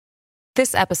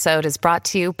This episode is brought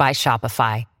to you by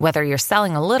Shopify. Whether you're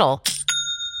selling a little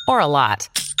or a lot,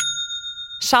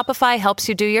 Shopify helps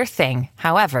you do your thing,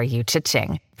 however you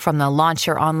cha-ching. From the launch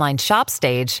your online shop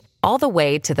stage, all the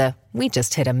way to the we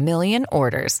just hit 1 million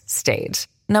orders stage.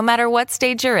 No matter what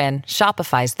stage you're in,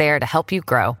 Shopify's there to help you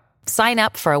grow. Sign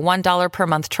up for a $1 per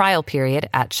month trial period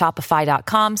at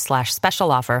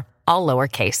shopify.com/special offer, all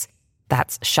lowercase.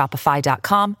 That's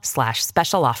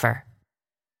shopify.com/special offer.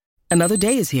 Another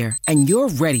day is here, and you're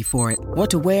ready for it. What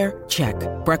to wear? Check.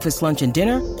 Breakfast, lunch, and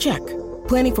dinner? Check.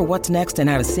 Planning for what's next and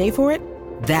how to save for it?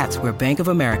 That's where Bank of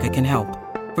America can help.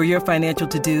 For your financial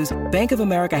to-dos, Bank of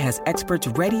America has experts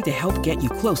ready to help get you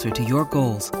closer to your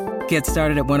goals. Get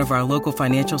started at one of our local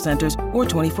financial centers or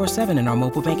 24/7 in our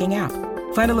mobile banking app.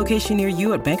 Find a location near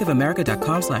you at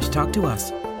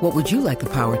bankofamerica.com/talktous. What would you like the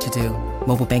power to do?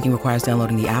 Mobile banking requires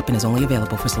downloading the app and is only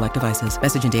available for select devices.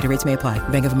 Message and data rates may apply.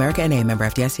 Bank of America N.A., member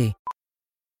FDIC.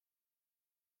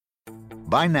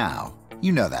 By now,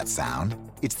 you know that sound.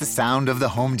 It's the sound of the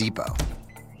Home Depot.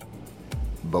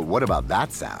 But what about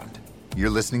that sound? You're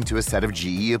listening to a set of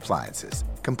GE appliances,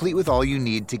 complete with all you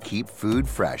need to keep food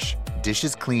fresh,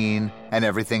 dishes clean, and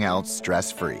everything else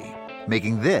stress-free.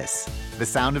 Making this the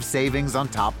sound of savings on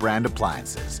top brand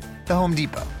appliances. The Home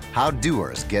Depot. How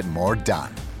doers get more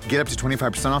done. Get up to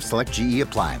 25% off select GE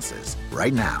appliances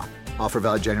right now. Offer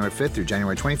valid January 5th through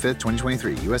January 25th,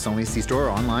 2023. U.S. only. See store or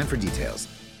online for details.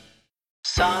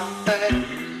 Songfacts.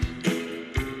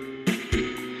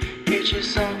 Get your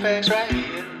Songfacts right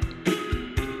here.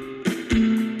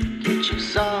 Get your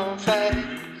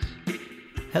Songfacts.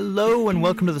 Hello and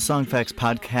welcome to the Songfacts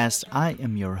podcast. I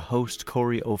am your host,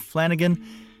 Corey O'Flanagan,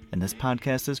 and this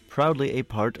podcast is proudly a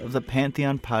part of the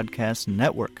Pantheon Podcast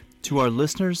Network. To our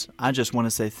listeners, I just want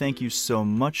to say thank you so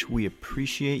much. We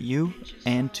appreciate you.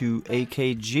 And to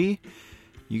AKG,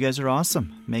 you guys are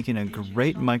awesome, making a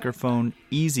great microphone,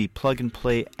 easy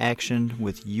plug-and-play action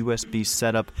with USB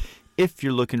setup if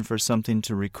you're looking for something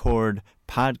to record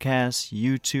podcasts,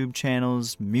 YouTube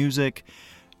channels, music,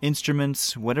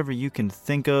 instruments, whatever you can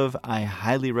think of. I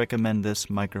highly recommend this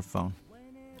microphone.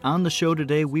 On the show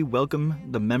today, we welcome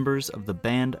the members of the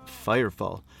band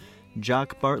Firefall.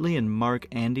 Jock Bartley and Mark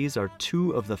Andes are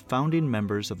two of the founding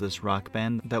members of this rock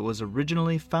band that was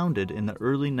originally founded in the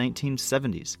early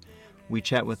 1970s. We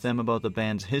chat with them about the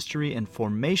band's history and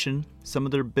formation, some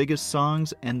of their biggest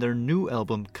songs, and their new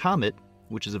album, Comet,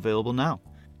 which is available now.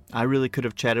 I really could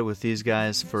have chatted with these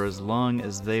guys for as long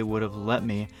as they would have let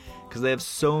me, because they have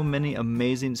so many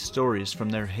amazing stories from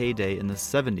their heyday in the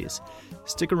 70s.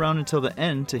 Stick around until the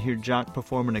end to hear Jock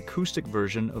perform an acoustic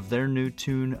version of their new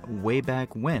tune, Way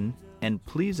Back When, and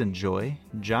please enjoy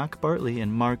Jock Bartley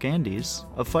and Mark Andes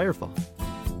of Firefall.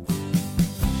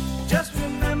 Just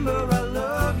remember I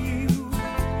love you,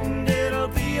 and it'll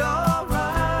be alright.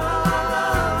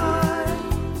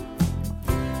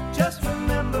 Just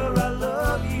remember I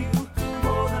love you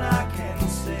more than I can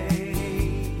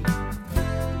say.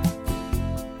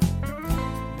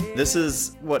 This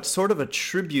is sort of a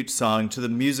tribute song to the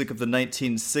music of the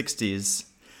 1960s.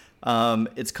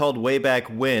 It's called Way Back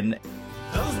When.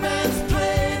 Those bands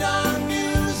played our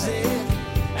music,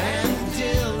 and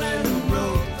Dylan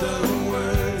wrote the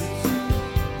words.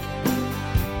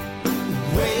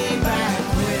 Way back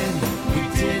when, we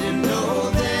didn't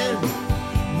know then,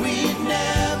 we'd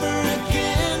never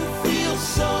again feel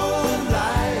so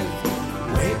alive.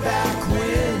 Way back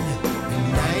when,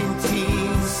 in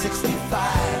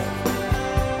 1965.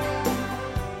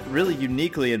 Really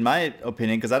uniquely, in my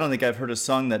opinion, because I don't think I've heard a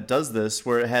song that does this,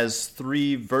 where it has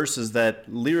three verses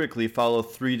that lyrically follow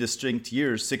three distinct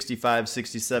years, 65,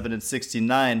 67, and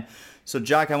 69. So,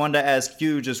 Jock, I wanted to ask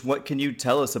you, just what can you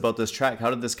tell us about this track? How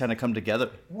did this kind of come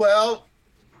together? Well,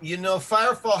 you know,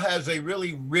 Firefall has a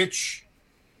really rich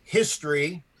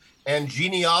history and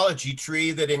genealogy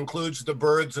tree that includes the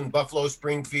Byrds and Buffalo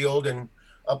Springfield, and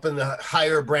up in the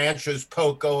higher branches,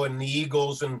 Poco and the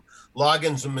Eagles and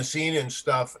Loggins and Messina and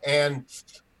stuff. And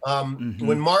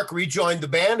when Mark rejoined the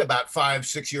band about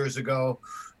 5-6 years ago,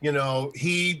 you know,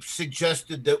 he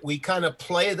suggested that we kind of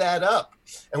play that up.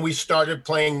 And we started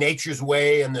playing Nature's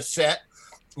Way and the set,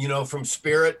 you know, from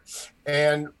Spirit.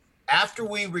 And after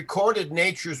we recorded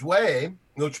Nature's Way,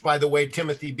 which, by the way,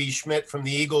 Timothy B. Schmidt from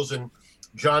the Eagles and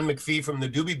John McPhee from the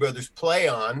Doobie Brothers play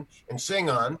on and sing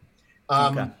on,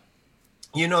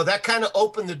 you know, that kind of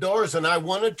opened the doors. And I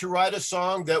wanted to write a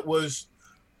song that was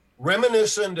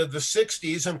reminiscent of the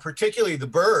 60s, and particularly the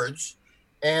Byrds.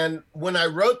 And when I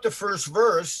wrote the first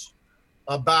verse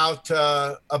about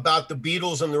the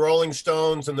Beatles and the Rolling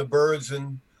Stones and the Byrds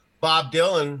and Bob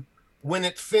Dylan, when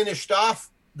it finished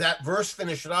off that verse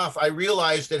finished it off, I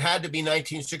realized it had to be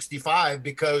 1965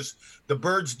 because the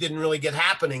Byrds didn't really get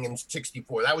happening in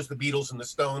 64. That was the Beatles and the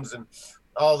Stones and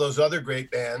all those other great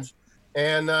bands.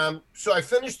 And so I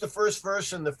finished the first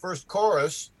verse and the first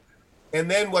chorus. And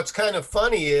then what's kind of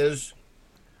funny is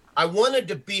I wanted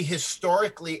to be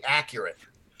historically accurate.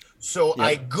 So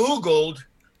I Googled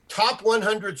top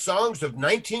 100 songs of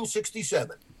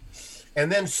 1967.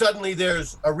 And then suddenly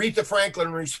there's Aretha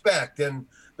Franklin, Respect, and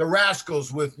the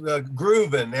Rascals with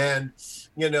Groovin', and,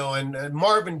 you know, and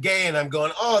Marvin Gaye. And I'm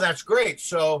going, oh, that's great.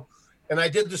 So, and I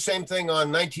did the same thing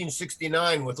on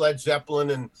 1969 with Led Zeppelin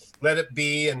and Let It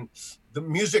Be, and the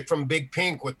music from Big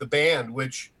Pink with the band,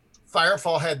 which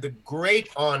Firefall had the great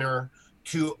honor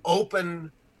to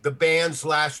open the band's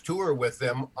last tour with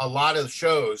them, a lot of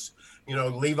shows, you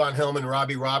know, Levon Helm,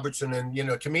 Robbie Robertson. And, you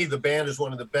know, to me, the band is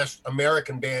one of the best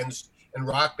American bands and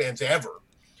rock bands ever.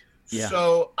 Yeah.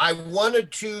 So I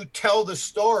wanted to tell the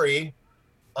story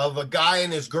of a guy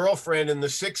and his girlfriend in the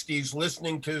 60s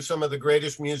listening to some of the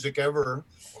greatest music ever,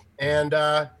 and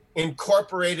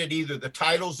incorporated either the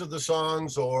titles of the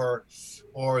songs or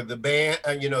the band,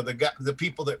 you know, the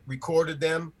people that recorded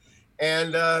them.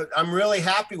 And I'm really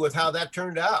happy with how that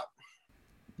turned out.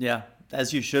 Yeah,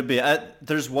 as you should be.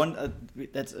 There's one,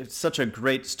 that's such a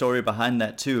great story behind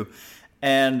that too.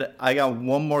 And I got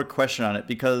one more question on it,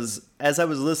 because as I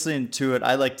was listening to it,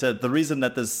 the reason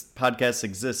that this podcast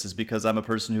exists is because I'm a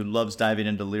person who loves diving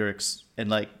into lyrics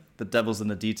and like the devil's in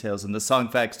the details, and the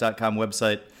songfacts.com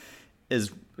website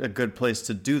is a good place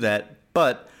to do that.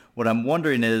 But what I'm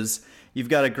wondering is, you've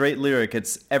got a great lyric.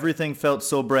 It's everything felt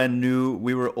so brand new.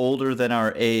 We were older than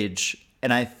our age.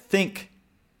 And I think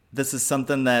this is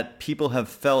something that people have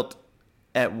felt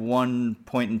at one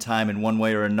point in time in one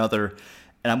way or another.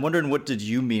 And I'm wondering, what did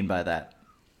you mean by that?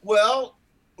 Well,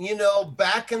 you know,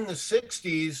 back in the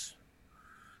 60s,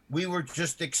 we were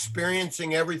just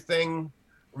experiencing everything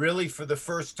really for the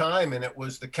first time. And it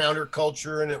was the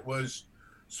counterculture, and it was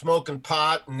smoking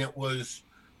pot, and it was,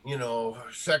 you know,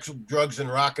 sexual, drugs, and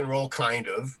rock and roll, kind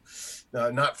of.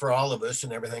 Not for all of us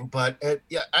and everything. But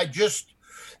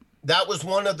that was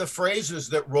one of the phrases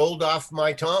that rolled off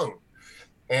my tongue.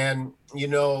 And, you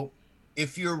know,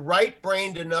 if you're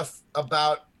right-brained enough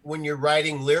about when you're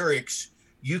writing lyrics,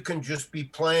 you can just be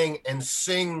playing and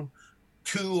sing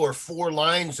 2 or 4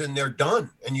 lines and they're done.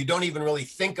 And you don't even really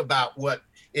think about what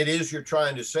it is you're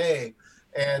trying to say.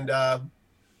 And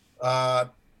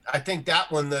I think that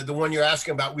one, the one you're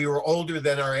asking about, we were older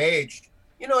than our age.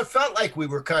 You know, it felt like we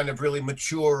were kind of really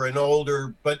mature and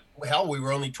older, but hell, we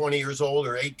were only 20 years old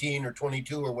or 18 or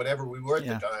 22 or whatever we were at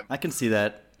the time. I can see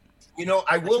that. You know,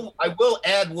 I will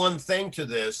add one thing to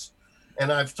this,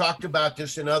 and I've talked about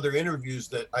this in other interviews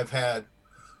that I've had.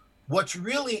 What's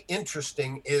really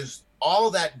interesting is all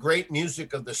that great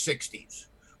music of the 60s,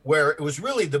 where it was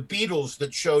really the Beatles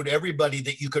that showed everybody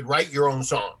that you could write your own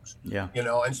songs. Yeah. You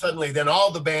know, and suddenly then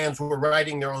all the bands were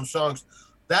writing their own songs.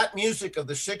 That music of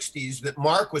the 60s that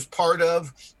Mark was part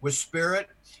of with Spirit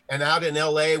and out in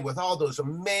LA with all those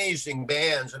amazing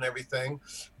bands and everything.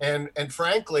 And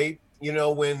frankly, you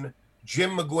know, when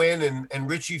Jim McGuinn and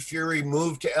Richie Fury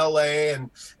moved to LA, and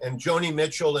Joni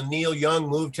Mitchell and Neil Young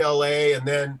moved to LA, and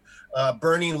then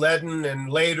Bernie Leadon and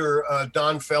later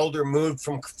Don Felder moved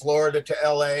from Florida to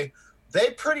LA,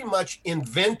 they pretty much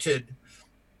invented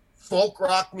folk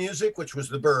rock music, which was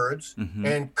the Byrds,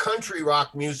 and country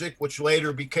rock music, which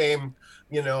later became,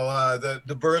 you know,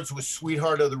 the Byrds with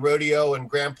Sweetheart of the Rodeo and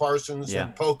Graham Parsons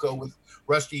and Poco with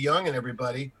Rusty Young and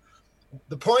everybody.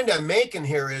 The point I'm making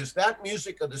here is that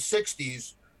music of the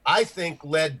 60s, I think,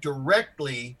 led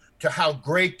directly to how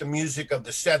great the music of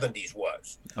the 70s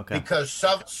was. Okay. Because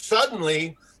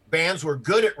suddenly bands were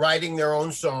good at writing their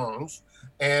own songs,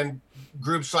 and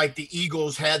groups like the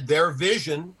Eagles had their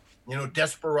vision, you know,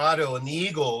 Desperado and the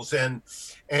Eagles, and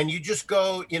you just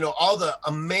go, you know, all the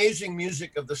amazing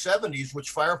music of the 70s,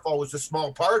 which Firefall was a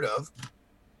small part of,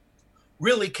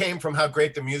 really came from how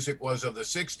great the music was of the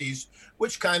 60s,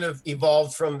 which kind of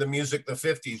evolved from the music of the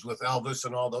 50s with Elvis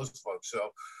and all those folks.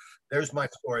 So there's my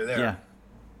story there. Yeah.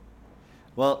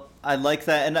 Well, I like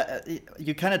that. And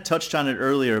you kind of touched on it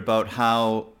earlier about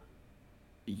how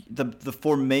the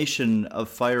formation of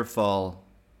Firefall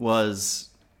was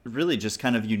really just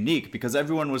kind of unique, because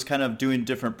everyone was kind of doing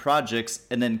different projects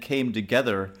and then came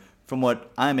together from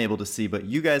what I'm able to see. But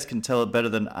you guys can tell it better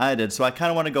than I did. So I kind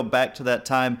of want to go back to that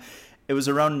time. It was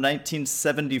around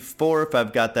 1974, if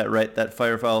I've got that right, that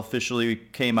Firefall officially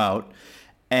came out.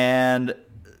 And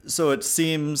so it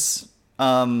seems,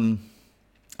 I'm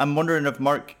wondering if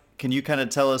Mark can you kind of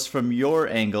tell us from your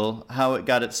angle how it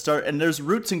got its start? And there's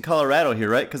roots in Colorado here,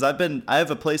 right? Because I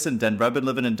have a place in Denver. I've been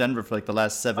living in Denver for like the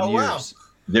last 7 years. Wow.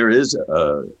 There is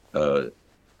an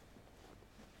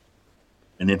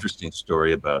interesting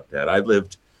story about that. I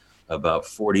lived about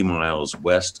 40 miles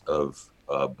west of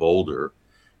Boulder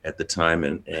at the time,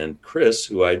 and Chris,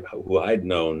 who I'd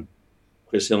known,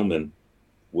 Chris Hillman,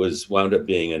 wound up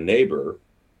being a neighbor,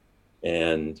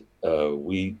 and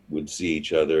we would see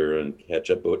each other and catch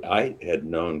up. But I had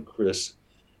known Chris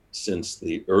since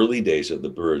the early days of the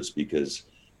Byrds, because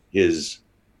his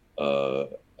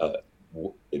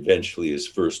eventually his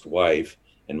first wife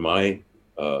and my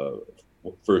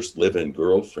first live-in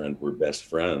girlfriend were best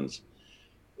friends.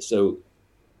 So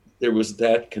there was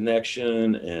that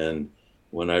connection. And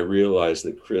when I realized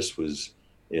that Chris was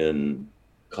in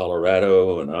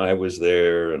Colorado and I was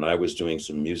there, and I was doing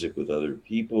some music with other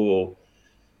people,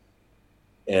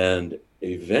 and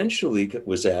eventually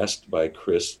was asked by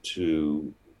Chris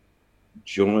to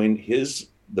join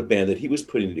the band that he was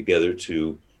putting together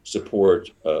to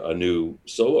support a new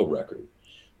solo record.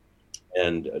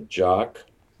 And Jock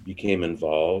became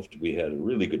involved. We had a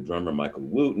really good drummer, Michael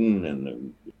Wooten, and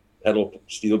a pedal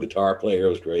steel guitar player. It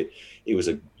was great. It was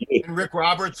and Rick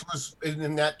Roberts was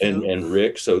in that too. And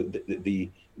Rick. So the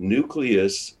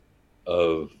nucleus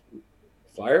of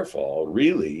Firefall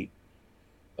really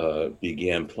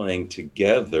began playing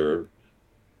together,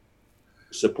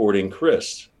 supporting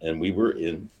Chris, and we were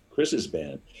in Chris's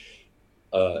band.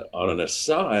 On an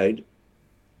aside,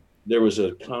 there was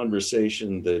a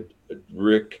conversation that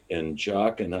Rick and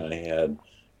Jock and I had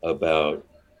about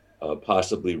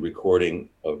possibly recording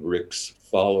Rick's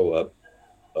follow-up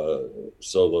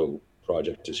solo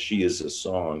project to She Is a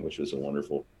Song, which was a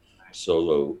wonderful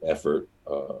solo effort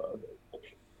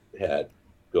had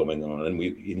going on, and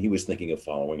he was thinking of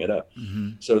following it up.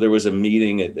 Mm-hmm. So there was a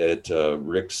meeting at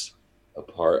Rick's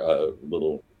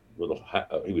little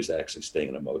he was actually staying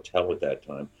in a motel at that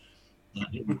time.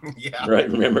 Yeah, right.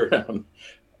 Remember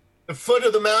the foot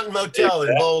of the Mountain Motel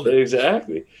in Boulder.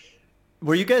 Exactly.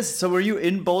 Were you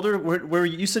in Boulder? Where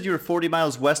you said you were 40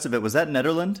 miles west of it? Was that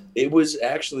Nederland? It was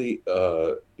actually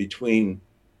between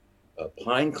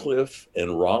Pine Cliff and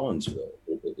Rollinsville.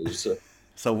 It was,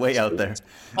 so way out there.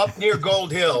 Up near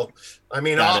Gold Hill. I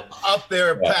mean, up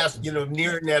there past,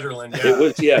 near Nederland. Yeah. It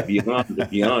was,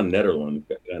 beyond Nederland,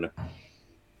 kind of.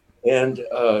 And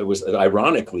it was,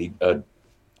 ironically,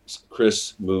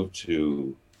 Chris moved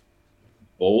to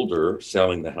Boulder,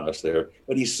 selling the house there,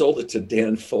 but he sold it to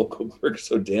Dan Fogelberg.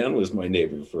 So Dan was my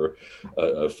neighbor for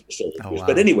several years. Wow.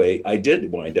 But anyway, I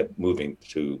did wind up moving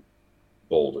to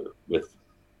Boulder with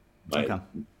my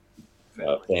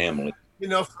family.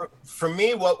 For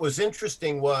me, what was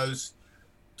interesting was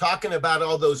talking about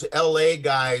all those LA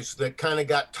guys that kind of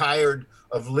got tired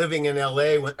of living in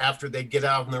LA after they get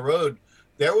out on the road.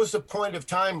 There was a point of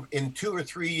time in 2 or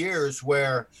 3 years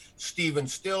where Stephen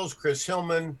Stills, Chris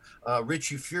Hillman,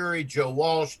 Richie Fury, Joe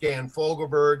Walsh, Dan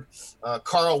Fogelberg,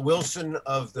 Carl Wilson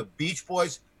of the Beach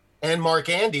Boys, and Mark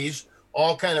Andes,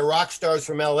 all kind of rock stars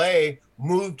from LA,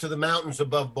 moved to the mountains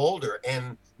above Boulder.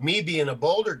 And me being a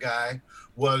Boulder guy,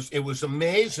 it was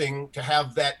amazing to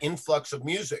have that influx of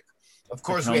music. Of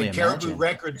course, we had Caribou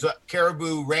Records,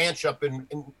 Caribou Ranch up in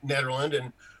Nederland,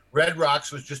 and Red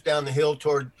Rocks was just down the hill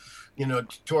toward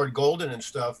Golden and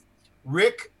stuff.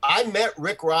 I met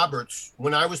Rick Roberts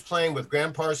when I was playing with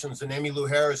Graham Parsons and Emmylou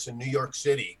Harris in New York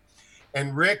City.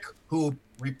 And Rick, who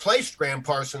replaced Graham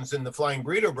Parsons in the Flying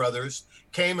Burrito Brothers,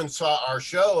 came and saw our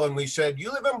show, and we said,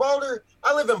 "You live in Boulder?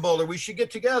 I live in Boulder. We should get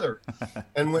together."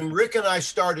 And when Rick and I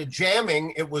started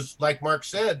jamming, it was like Mark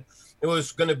said, it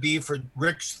was going to be for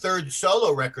Rick's third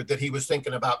solo record that he was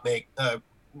thinking about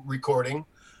recording.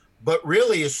 But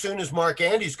really, as soon as Mark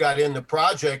Andes got in the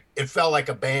project, it felt like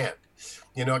a band.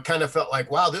 It kind of felt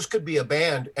like, wow, this could be a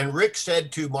band. And Rick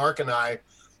said to Mark and I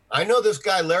know this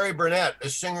guy, Larry Burnett, a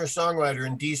singer-songwriter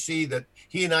in D.C., that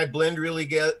he and I blend really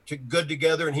good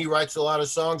together, and he writes a lot of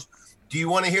songs. Do you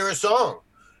want to hear a song?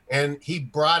 And he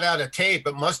brought out a tape.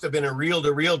 It must have been a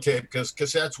reel-to-reel tape because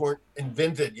cassettes weren't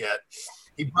invented yet.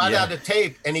 He brought out a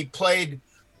tape, and he played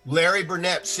Larry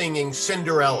Burnett singing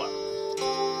Cinderella.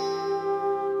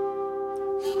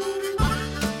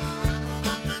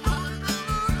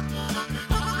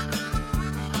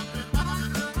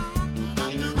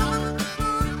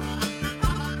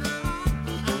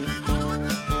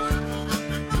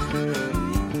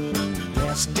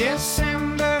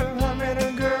 December, I met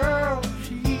a girl.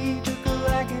 She took a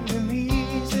liking to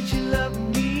me, said she loved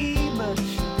me, but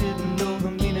she didn't know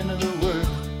the meaning of the word.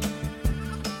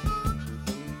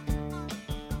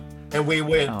 And we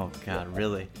went, oh God,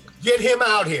 really? Get him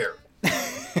out here.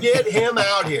 Get him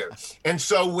out here. And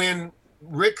so when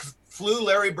Rick flew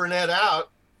Larry Burnett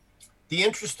out, the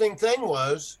interesting thing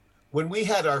was when we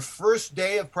had our first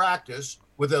day of practice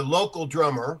with a local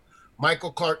drummer,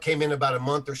 Michael Clark came in about a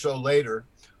month or so later.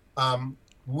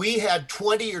 We had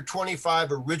 20 or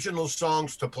 25 original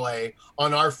songs to play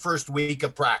on our first week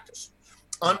of practice.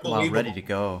 Unbelievable. Wow, ready to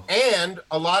go. And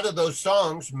a lot of those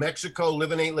songs, Mexico,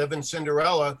 Livin' Ain't Livin',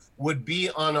 Cinderella, would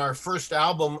be on our first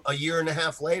album a year and a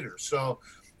half later. So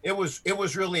it was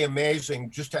really amazing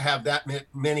just to have that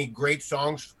many great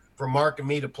songs for Mark and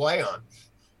me to play on.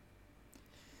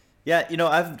 Yeah, you know,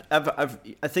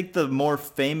 I think the more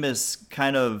famous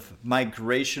kind of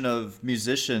migration of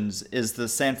musicians is the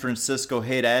San Francisco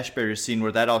Haight-Ashbury scene,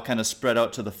 where that all kind of spread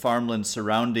out to the farmland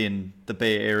surrounding the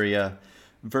Bay Area,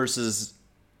 versus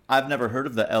I've never heard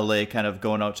of the LA kind of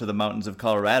going out to the mountains of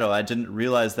Colorado. I didn't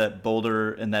realize that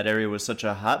Boulder in that area was such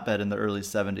a hotbed in the early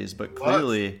 70s, but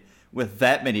clearly with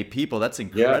that many people, that's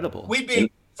incredible. Yeah.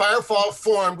 Firefall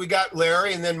formed, we got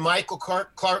Larry, and then Michael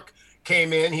Clark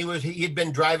came in. He'd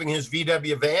been driving his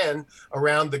VW van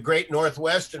around the great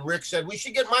Northwest, and Rick said, we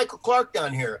should get Michael Clark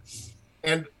down here.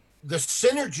 And the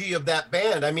synergy of that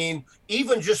band, I mean,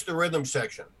 even just the rhythm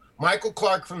section, Michael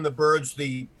Clark from the Byrds,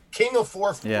 the king of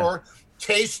 4/4,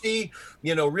 tasty,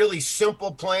 you know, really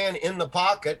simple playing in the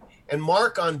pocket, and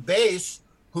Mark on bass,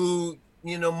 who,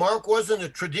 you know, Mark wasn't a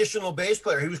traditional bass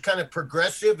player. He was kind of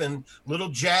progressive and little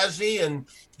jazzy and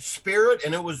spirit,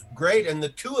 and it was great. And the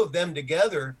two of them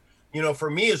together, you know,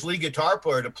 for me as lead guitar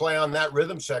player to play on that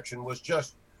rhythm section was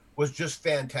just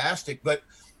fantastic. But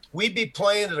we'd be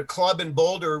playing at a club in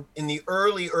Boulder in the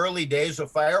early days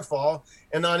of Firefall,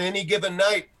 and on any given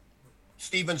night,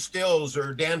 Stephen Stills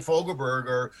or Dan Fogelberg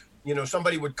or, you know,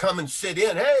 somebody would come and sit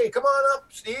in. Hey, come on up,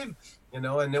 Steve. You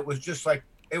know, and it was just like,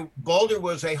 Boulder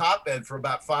was a hotbed for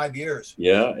about 5 years.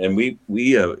 Yeah, and we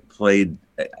played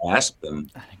Aspen.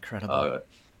 Incredible.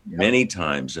 Many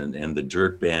times, and the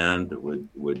Jerk Band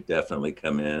would definitely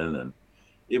come in, and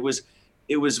it was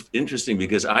interesting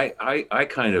because I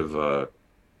kind of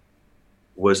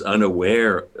was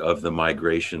unaware of the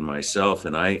migration myself,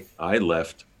 and I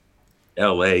left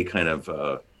LA kind of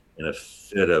in a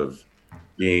fit of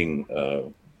being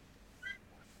kind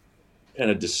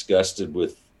of disgusted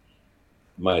with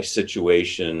my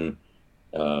situation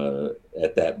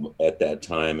at that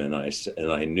time, and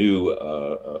I knew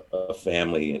a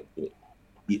family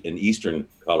in eastern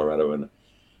Colorado, and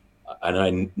I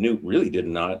did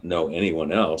not know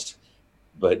anyone else,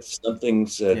 but something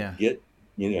said, you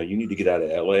need to get out of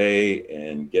LA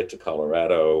and get to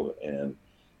Colorado. And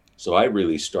so I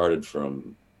really started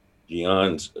from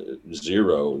beyond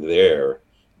zero there,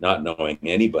 not knowing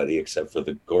anybody except for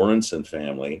the Goranson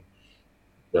family.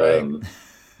 Right.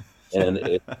 And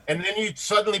then you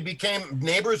suddenly became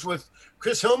neighbors with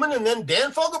Chris Hillman and then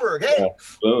Dan Fogelberg. Hey,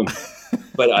 boom!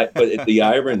 But the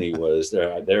irony was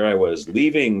there I was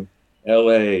leaving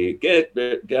LA.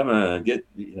 Come on,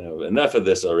 enough of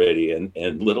this already.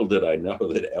 And little did I know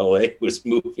that LA was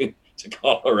moving to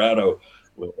Colorado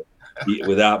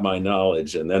without my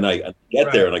knowledge. And then I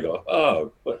get there and I go,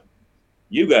 oh, what,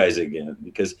 you guys again?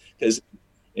 Because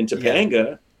in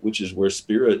Topanga, which is where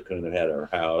Spirit kind of had our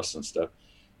house and stuff.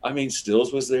 I mean,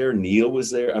 Stills was there, Neil was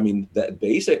there. I mean, that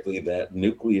basically that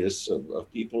nucleus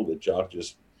of people that Jock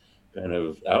just kind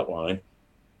of outlined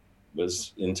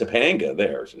was in Topanga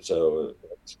there. So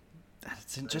it's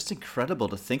just incredible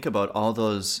to think about all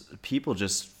those people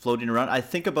just floating around. I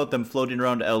think about them floating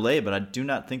around LA, but I do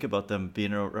not think about them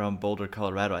being around Boulder,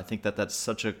 Colorado. I think that that's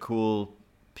such a cool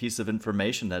piece of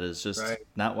information that is just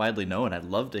not widely known. I'd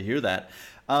love to hear that.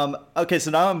 Okay,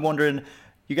 so now I'm wondering,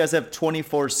 you guys have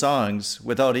 24 songs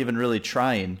without even really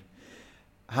trying.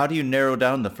 How do you narrow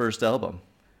down the first album?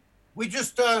 We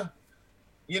just,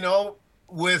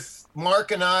 with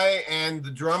Mark and I and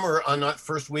the drummer on that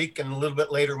first week and a little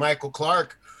bit later, Michael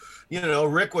Clark,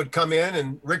 Rick would come in,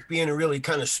 and Rick being a really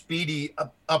kind of speedy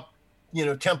up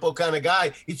tempo kind of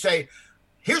guy, he'd say,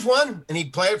 here's one, and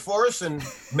he'd play it for us, and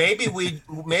maybe we'd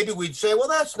say, well,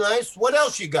 that's nice. What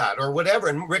else you got, or whatever?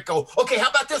 And Rick go, okay, how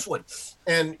about this one?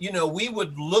 And we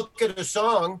would look at a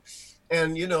song,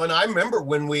 and and I remember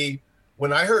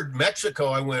when I heard Mexico,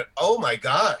 I went, oh my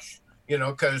gosh,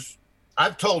 because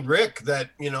I've told Rick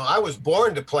that I was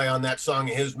born to play on that song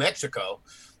of his, Mexico.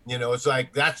 It's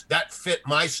like that fit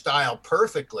my style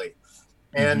perfectly.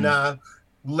 Mm-hmm. And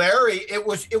Larry, it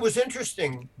was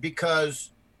interesting because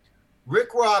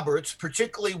Rick Roberts,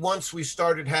 particularly once we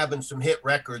started having some hit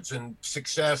records and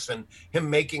success and him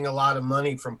making a lot of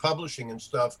money from publishing and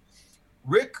stuff,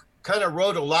 Rick kind of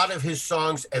wrote a lot of his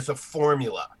songs as a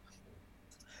formula.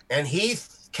 And he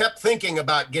kept thinking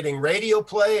about getting radio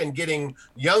play and getting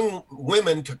young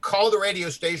women to call the radio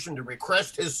station to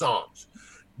request his songs.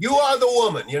 You Are the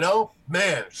Woman, you know,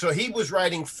 man. So he was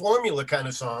writing formula kind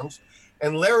of songs,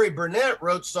 and Larry Burnett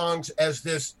wrote songs as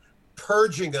this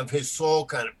purging of his soul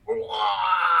kind of,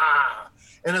 wah,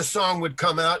 and a song would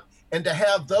come out. And to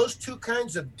have those two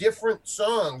kinds of different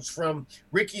songs from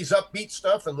Ricky's upbeat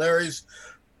stuff and Larry's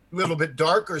little bit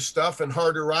darker stuff and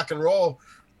harder rock and roll,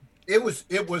 that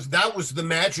was the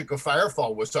magic of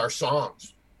Firefall, was our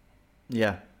songs.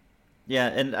 Yeah. Yeah.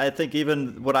 And I think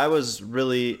even what I was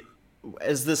really,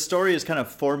 as this story is kind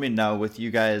of forming now with you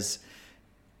guys,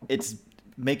 it's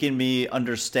making me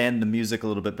understand the music a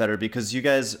little bit better, because you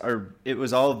guys it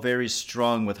was all very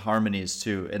strong with harmonies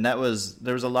too, and there was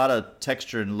a lot of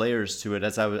texture and layers to it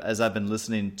as I've been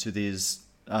listening to these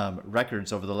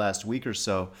records over the last week or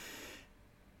so,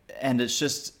 and it's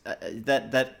just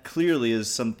that clearly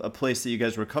is a place that you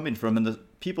guys were coming from, and the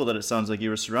people that it sounds like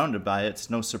you were surrounded by. It's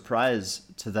no surprise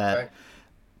to that. Right.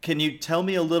 Can you tell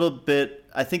me a little bit?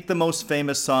 I think the most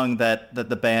famous song that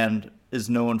the band is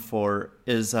known for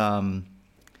is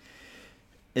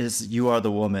You Are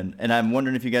the Woman. And I'm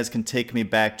wondering if you guys can take me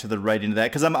back to the writing of that,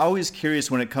 because I'm always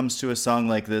curious when it comes to a song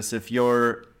like this, if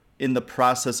you're in the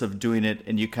process of doing it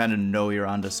and you kind of know you're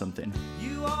onto something.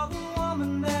 You are the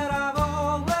woman that I've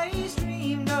always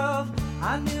dreamed of.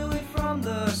 I knew it from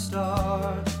the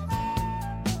start.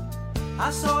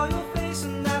 I saw your face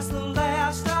and that's the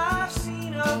last I've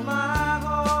seen of my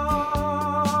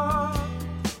heart.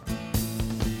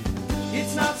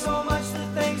 It's not so much the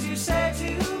things you say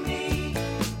to me,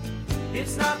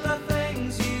 it's not the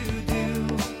things you do,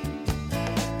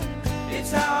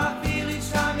 it's how I feel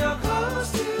each time you're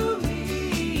close to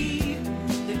me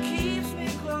that keeps me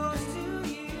close to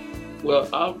you. Well,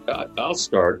 I'll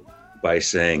start by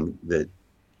saying that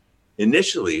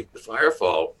initially,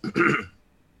 Firefall,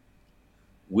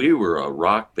 we were a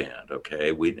rock band,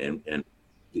 okay?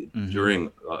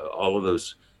 During all of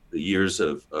the years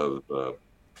of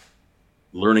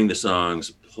learning the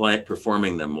songs,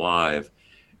 performing them live,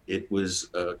 it was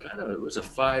a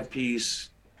 5-piece,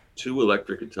 2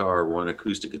 electric guitar, 1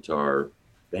 acoustic guitar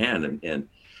band. And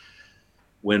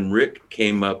when Rick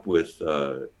came up with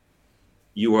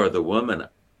You Are the Woman,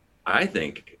 I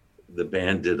think the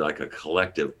band did like a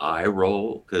collective eye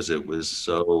roll, because it was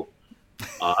so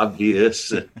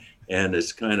obvious, and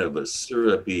it's kind of a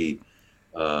syrupy,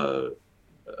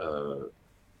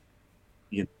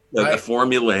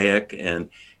 formulaic, and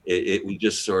we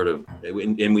just sort of,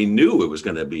 and we knew it was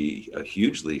going to be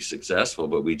hugely successful,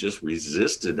 but we just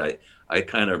resisted. I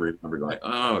kind of remember going,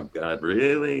 oh God,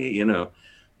 really?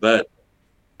 But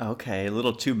okay, a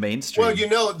little too mainstream.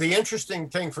 Well, the interesting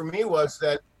thing for me was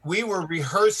that we were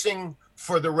rehearsing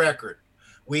for the record.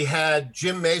 We had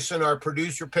Jim Mason, our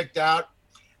producer, picked out,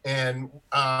 and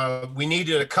we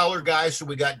needed a color guy, so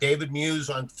we got David Muse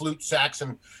on flute, sax,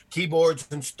 and keyboards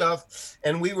and stuff.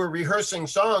 And we were rehearsing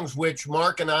songs which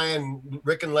Mark and I and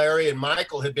Rick and Larry and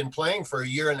Michael had been playing for a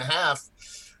year and a half.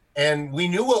 And we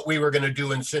knew what we were going to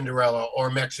do in Cinderella or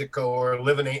Mexico or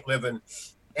Livin' Ain't Livin'.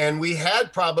 And we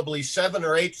had probably 7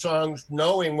 or 8 songs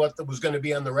knowing what was going to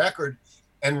be on the record.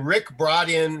 And Rick brought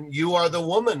in You Are the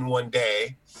Woman one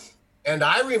day. And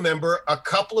I remember a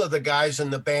couple of the guys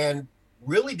in the band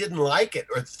really didn't like it,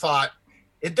 or thought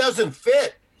it doesn't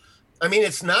fit. I mean,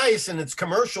 it's nice and it's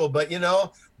commercial, but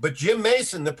Jim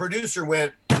Mason, the producer,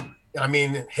 went,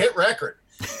 hit record,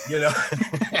 and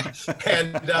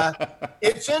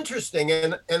it's interesting.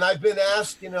 And I've been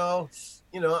asked,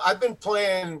 I've been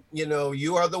playing,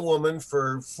 You Are the Woman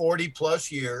for 40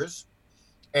 plus years.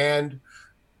 And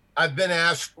I've been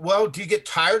asked, well, do you get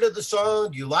tired of the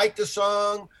song? Do you like the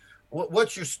song?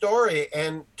 What's your story?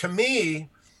 And to me,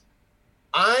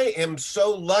 I am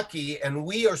so lucky, and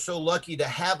we are so lucky to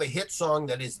have a hit song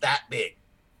that is that big,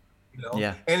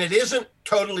 Yeah. And it isn't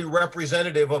totally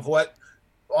representative of what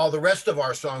all the rest of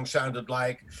our songs sounded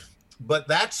like, but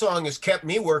that song has kept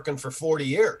me working for 40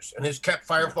 years and has kept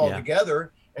Firefall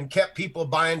together and kept people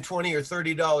buying $20 or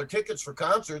 $30 tickets for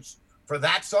concerts for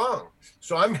that song.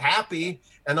 So I'm happy,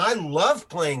 and I love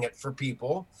playing it for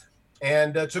people.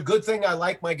 And it's a good thing I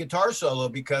like my guitar solo,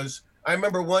 because I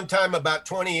remember one time about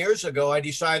 20 years ago, I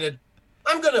decided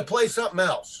I'm going to play something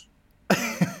else.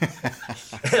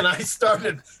 And I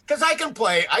started, because I can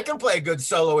play a good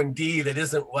solo in D that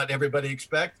isn't what everybody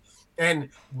expects. And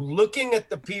looking at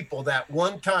the people that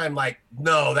one time, like,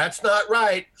 no, that's not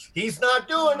right. He's not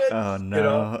doing it. Oh,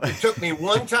 no. It took me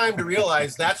one time to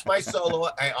realize that's my solo.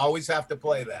 I always have to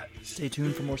play that. Stay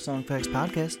tuned for more Song Facts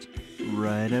Podcast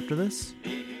right after this.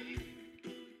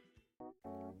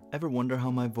 Ever wonder how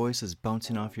my voice is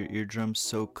bouncing off your eardrums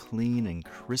so clean and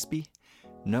crispy?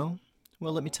 No?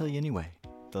 Well, let me tell you anyway.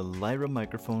 The Lyra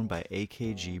microphone by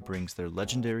AKG brings their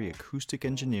legendary acoustic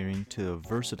engineering to a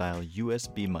versatile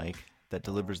USB mic that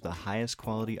delivers the highest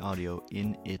quality audio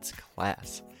in its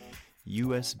class.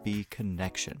 USB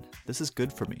connection. This is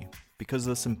good for me because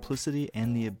of the simplicity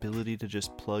and the ability to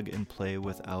just plug and play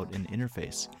without an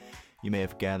interface. You may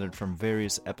have gathered from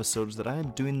various episodes that I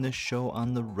am doing this show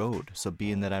on the road, so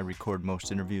being that I record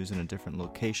most interviews in a different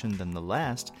location than the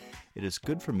last, it is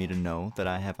good for me to know that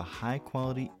I have a high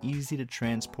quality, easy to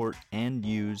transport and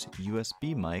use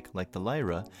USB mic like the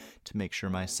Lyra to make sure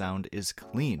my sound is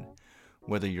clean.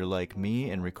 Whether you're like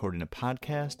me and recording a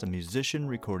podcast, a musician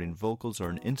recording vocals or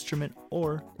an instrument,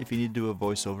 or if you need to do a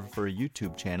voiceover for a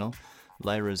YouTube channel,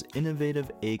 Lyra's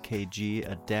innovative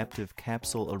AKG adaptive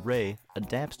capsule array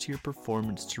adapts to your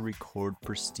performance to record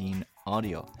pristine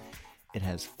audio. It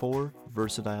has 4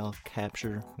 versatile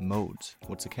capture modes.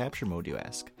 What's a capture mode, you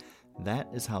ask? That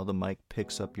is how the mic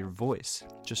picks up your voice.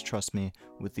 Just trust me,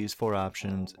 with these 4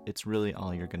 options, it's really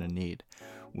all you're going to need.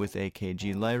 With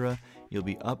AKG Lyra, you'll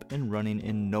be up and running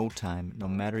in no time, no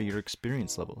matter your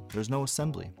experience level. There's no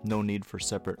assembly, no need for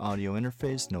separate audio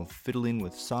interface, no fiddling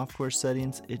with software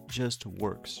settings. It just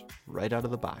works right out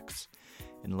of the box.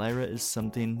 And Lyra is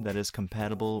something that is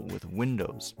compatible with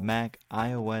Windows, Mac,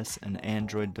 iOS, and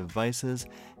Android devices,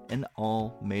 and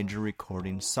all major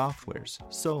recording softwares.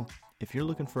 So, if you're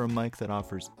looking for a mic that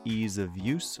offers ease of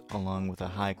use along with a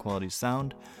high quality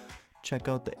sound, check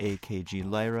out the AKG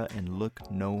Lyra and look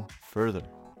no further.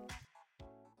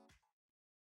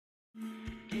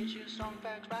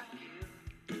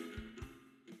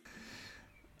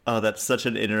 Oh, that's such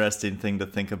an interesting thing to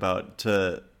think about.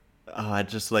 I'd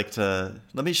just like to,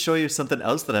 let me show you something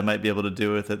else that I might be able to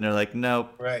do with it. And they're like, no,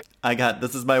 Right.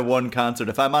 this is my one concert.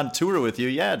 If I'm on tour with you,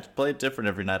 yeah, play it different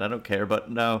every night. I don't care. But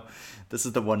no, this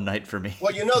is the one night for me.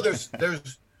 Well, there's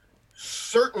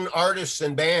certain artists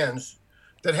and bands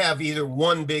that have either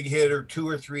one big hit or 2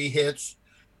 or 3 hits,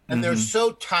 and they're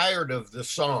so tired of the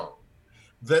song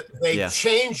that they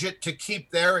change it to keep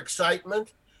their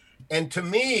excitement. And to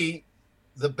me,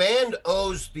 the band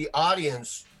owes the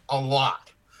audience a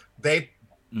lot.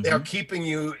 They're keeping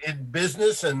you in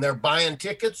business and they're buying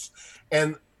tickets.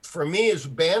 And for me as a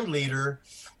band leader,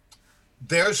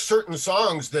 there's certain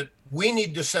songs that we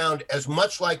need to sound as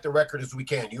much like the record as we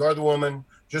can. You Are the Woman,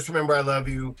 Just Remember I Love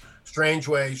You, Strange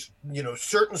Ways.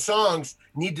 Certain songs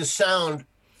need to sound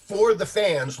for the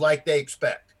fans like they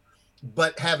expect.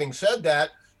 But having said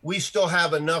that, we still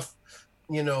have enough,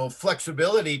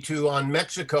 flexibility to, on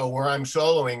Mexico, where I'm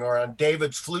soloing, or on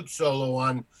David's flute solo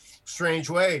on Strange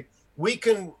Way, we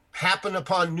can happen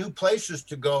upon new places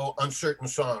to go on certain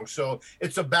songs. So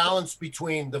it's a balance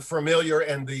between the familiar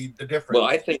and the different. Well,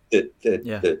 I think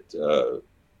that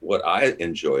what I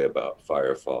enjoy about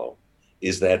Firefall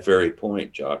is that very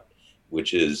point, Jock,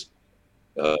 which is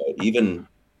even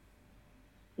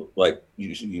like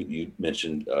you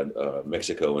mentioned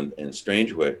Mexico and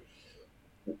Strange Way,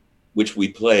 which we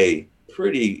play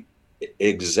pretty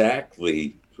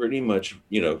exactly, pretty much,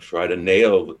 try to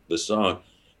nail the song.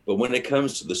 But when it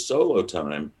comes to the solo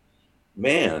time,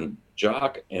 man,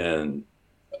 Jock and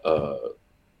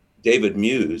David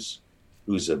Muse,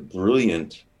 who's a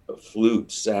brilliant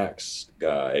flute sax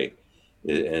guy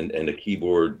and a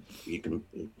keyboard, he can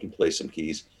play some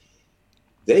keys.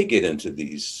 They get into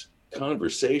these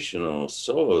conversational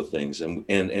solo things,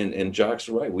 and Jock's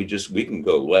right. We can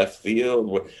go left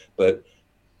field, but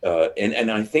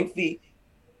and I think the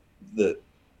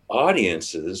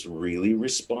audiences really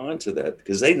respond to that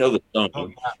because they know the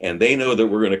song and they know that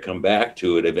we're going to come back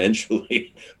to it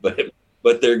eventually, but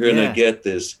they're going to get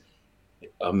this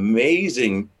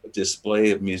amazing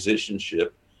display of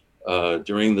musicianship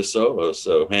during the solo.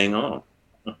 So hang on.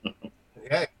 Yeah,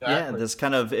 exactly. Yeah, this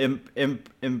kind of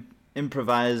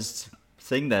improvised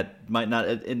thing that might not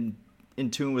in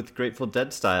tune with Grateful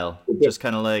Dead style. Just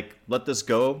kind of like, let this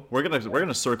go. We're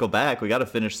gonna circle back. We got to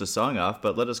finish the song off,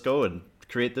 but let us go and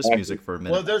create this music for a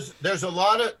minute. Well, there's a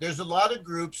lot of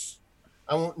groups,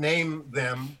 I won't name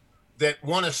them, that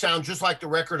want to sound just like the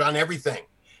record on everything.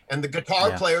 And the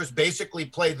guitar players basically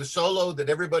play the solo that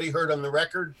everybody heard on the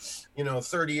record,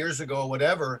 30 years ago,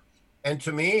 whatever. And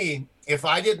to me, if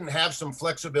I didn't have some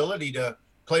flexibility to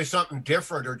play something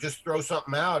different or just throw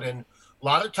something out, and a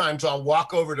lot of times I'll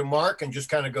walk over to Mark and just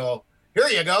kind of go, here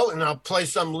you go, and I'll play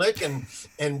some lick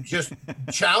and just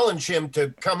challenge him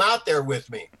to come out there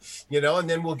with me, and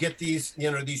then we'll get these,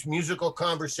 these musical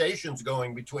conversations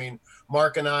going between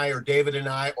Mark and I, or David and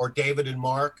I, or David and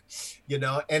Mark,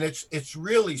 and it's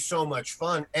really so much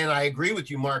fun. And I agree with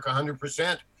you, Mark,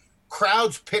 100%.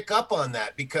 crowds pick up on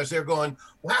that because they're going,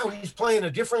 wow, he's playing a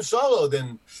different solo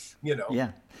than, you know.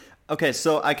 Yeah. Okay,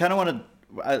 so I kind of want to,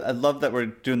 I love that we're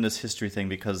doing this history thing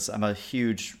because I'm a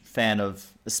huge fan of,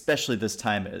 especially this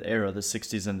time era, the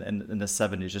 60s and the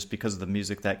 70s, just because of the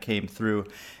music that came through.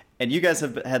 And you guys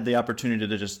have had the opportunity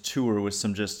to just tour with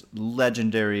some just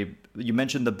legendary, you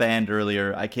mentioned the band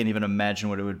earlier. I can't even imagine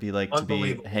what it would be like to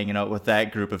be hanging out with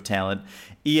that group of talent.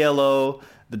 ELO,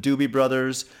 the Doobie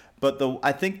Brothers, but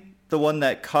I think the one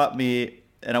that caught me,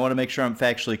 and I want to make sure I'm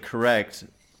factually correct,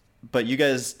 but you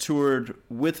guys toured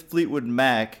with Fleetwood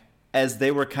Mac as they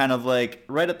were kind of like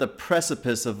right at the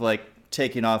precipice of like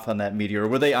taking off on that meteor, or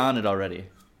were they on it already?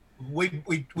 We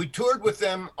toured with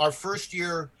them our first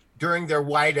year during their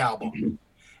White album.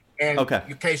 And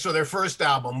okay, so their first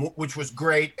album, which was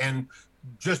great and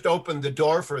just opened the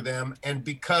door for them. And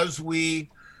because we,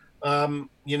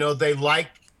 you know, they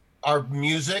liked our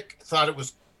music, thought it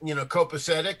was, you know,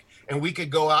 copacetic, and we could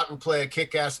go out and play a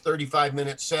kick-ass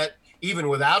 35-minute set, even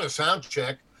without a sound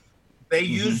check. They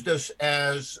used us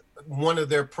as one of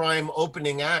their prime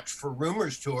opening acts for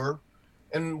Rumors Tour.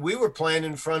 And we were playing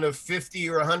in front of 50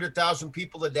 or 100,000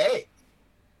 people a day.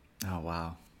 Oh,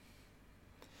 wow.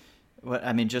 What,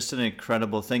 I mean, just an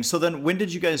incredible thing. So then when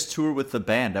did you guys tour with the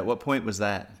band? At what point was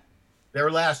that?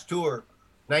 Their last tour,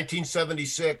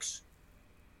 1976.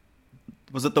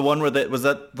 Was it the one where was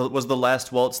the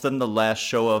last waltz then the last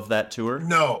show of that tour?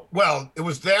 No. Well, it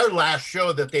was their last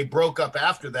show that they broke up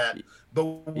after that.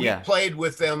 But we played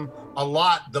with them a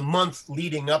lot the month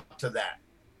leading up to that.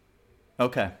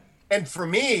 Okay. And for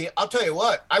me, I'll tell you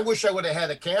what, I wish I would have had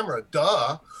a camera.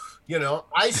 Duh. You know,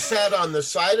 I sat on the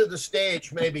side of the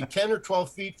stage, maybe 10 or 12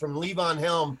 feet from Levon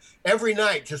Helm every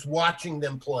night, just watching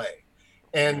them play.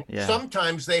 And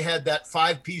sometimes they had that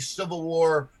 5-piece Civil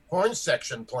War horn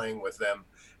section playing with them.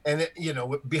 And, it, you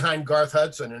know, behind Garth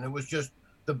Hudson. And it was just,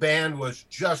 the band was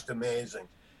just amazing.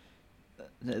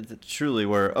 It truly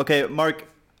were. Okay, Mark,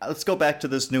 let's go back to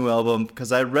this new album,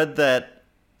 because I read that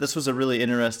this was a really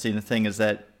interesting thing, is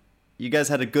that you guys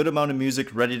had a good amount of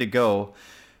music ready to go,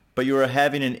 but you were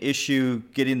having an issue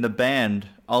getting the band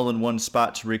all in one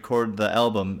spot to record the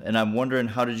album. And I'm wondering,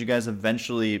 how did you guys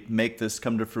eventually make this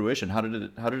come to fruition? How did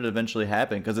it eventually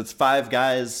happen? Because it's 5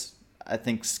 guys, I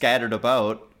think, scattered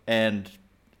about, and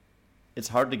it's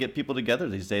hard to get people together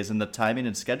these days, and the timing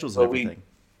and schedules and everything.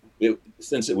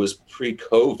 Since it was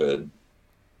pre-COVID,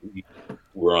 we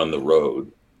were on the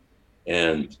road,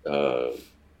 and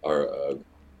our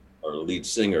lead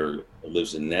singer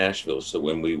lives in Nashville. So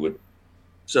when we would,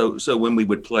 when we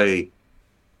would play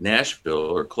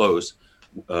Nashville or close,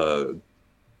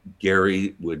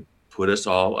 Gary would put us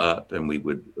all up, and we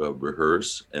would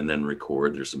rehearse and then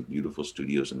record. There's some beautiful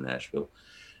studios in Nashville.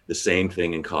 The same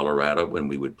thing in Colorado when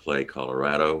we would play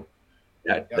Colorado.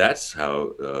 That's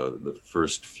how the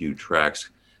first few tracks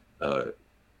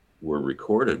were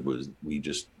recorded. Was we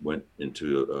just went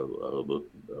into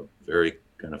a very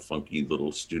kind of funky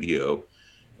little studio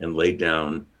and laid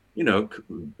down, you know,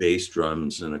 bass,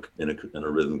 drums, and a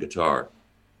rhythm guitar,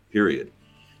 period.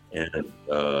 And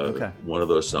one of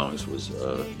those songs was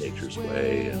Nature's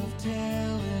Way. And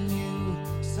telling you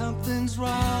something's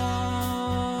wrong.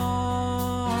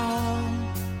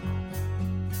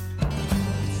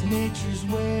 It's nature's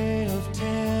way of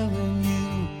telling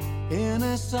you in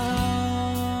a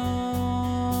song.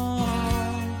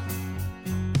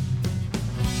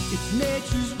 It's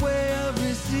nature's way of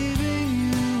receiving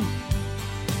you.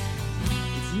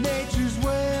 It's nature's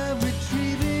way of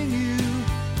retrieving you.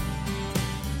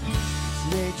 It's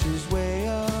nature's way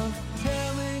of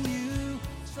telling you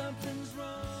something's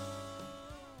wrong.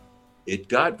 It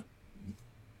got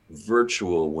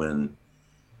virtual when,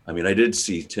 I mean, I did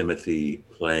see Timothy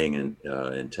playing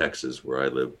in Texas, where I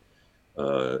live,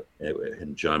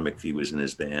 and John McPhee was in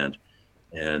his band,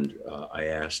 and I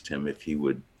asked him if he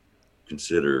would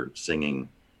consider singing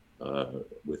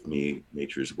with me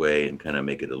Nature's Way and kind of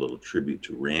make it a little tribute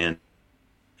to Rand,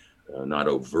 not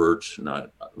overt,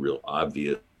 not real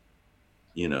obvious,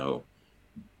 you know,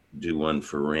 do one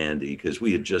for Randy, because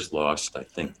we had just lost, I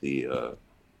think, the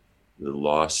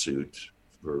lawsuit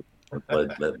for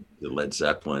the Led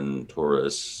Zeppelin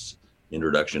Taurus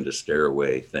Introduction to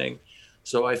Stairway thing.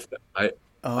 So I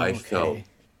felt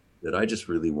that I just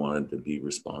really wanted to be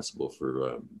responsible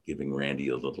for giving Randy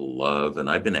a little love. And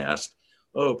I've been asked,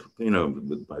 by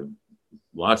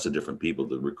lots of different people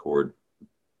to record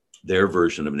their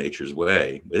version of Nature's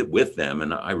Way with them.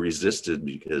 And I resisted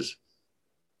because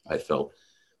I felt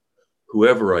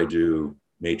whoever I do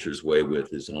Nature's Way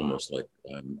with is almost like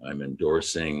I'm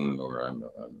endorsing, or I'm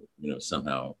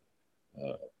somehow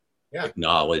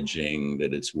acknowledging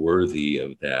that it's worthy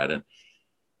of that. And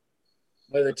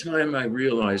by the time I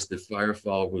realized that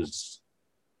Firefall was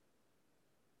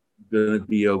going to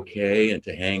be okay and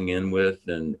to hang in with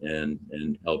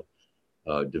and help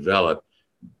develop,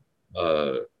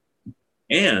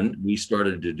 and we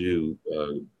started to do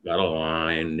Got a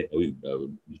Line.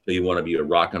 So You Want to Be a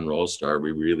Rock and Roll Star.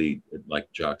 We really, like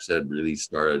Jock said, really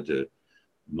started to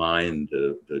mine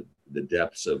the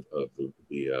depths of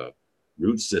the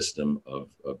root system of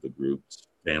the group's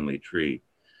family tree.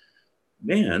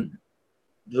 Man,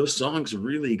 those songs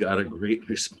really got a great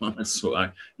response. So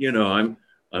I'm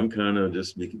kind of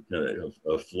just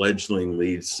a fledgling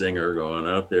lead singer going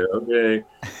out there, okay,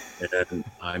 and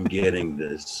I'm getting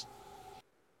this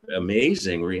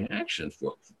amazing reaction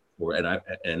for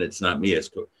and it's not me,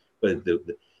 but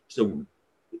so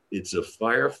it's a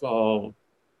Firefall,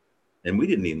 and we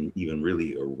didn't even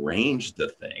really arrange the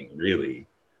thing, really.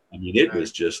 I mean, it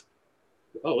was just,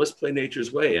 oh, let's play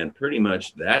Nature's Way, and pretty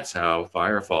much that's how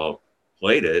Firefall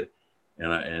played it,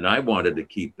 and I wanted to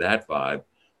keep that vibe.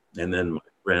 And then my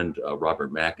friend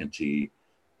Robert McEntee,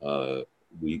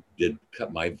 we did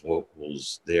cut my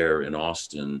vocals there in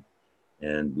Austin,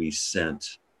 and we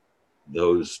sent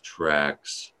those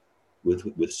tracks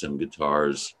with some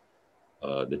guitars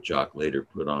that Jock later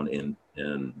put on in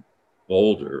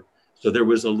Boulder. So there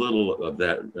was a little of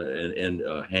that, and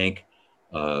Hank,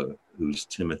 who's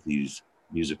Timothy's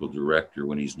musical director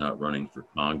when he's not running for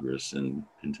Congress in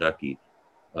Kentucky,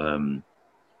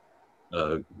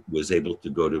 was able to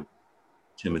go to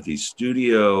Timothy's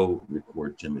studio,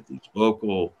 record Timothy's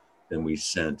vocal. Then we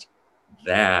sent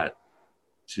that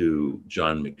to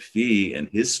John McPhee and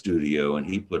his studio, and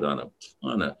he put on a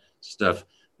ton of stuff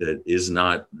that is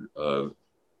not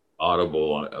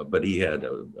audible, but he had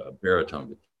a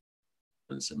baritone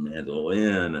and some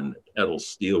mandolin and pedal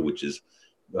steel, which is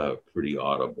pretty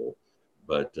audible.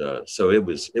 But so it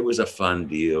was a fun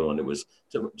deal, and it was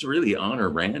to really honor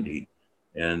Randy,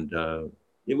 and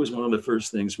it was one of the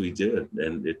first things we did,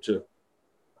 and it took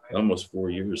almost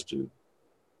 4 years to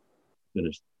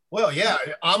finish. Well, yeah,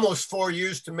 almost 4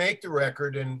 years to make the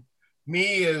record, and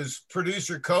me as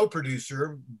producer,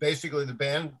 co-producer, basically the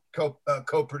band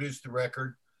co-produced the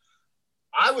record.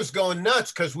 I was going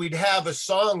nuts because we'd have a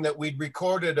song that we'd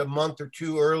recorded a month or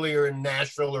two earlier in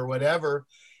Nashville or whatever,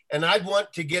 and I'd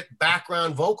want to get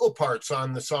background vocal parts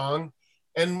on the song.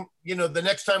 And, the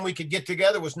next time we could get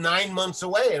together was 9 months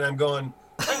away, and I'm going,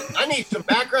 I need some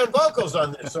background vocals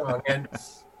on this song. And,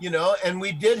 and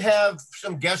we did have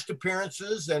some guest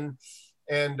appearances, and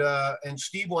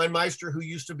Steve Weinmeister, who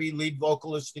used to be lead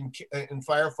vocalist in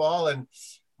Firefall, and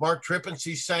Mark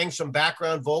Trippinsey sang some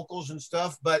background vocals and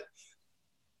stuff. But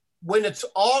when it's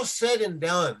all said and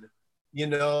done,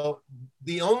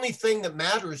 the only thing that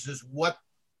matters is what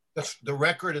the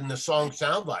record and the song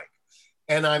sound like.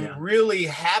 And I'm really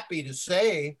happy to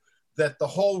say that the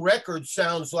whole record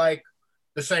sounds like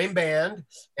the same band,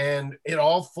 and it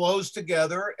all flows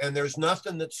together, and there's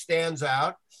nothing that stands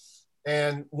out.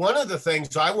 And one of the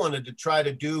things I wanted to try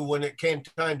to do when it came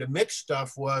time to mix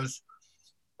stuff was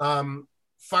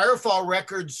Firefall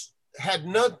Records had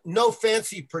no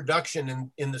fancy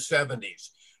production in the 70s.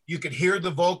 You could hear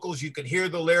the vocals, you could hear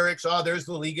the lyrics. Oh, there's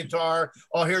the lead guitar.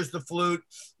 Oh, here's the flute,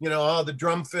 the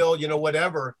drum fill,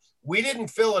 whatever. We didn't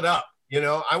fill it up.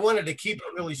 I wanted to keep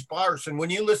it really sparse. And when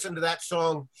you listen to that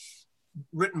song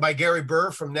written by Gary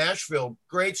Burr from Nashville,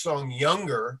 great song,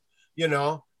 Younger,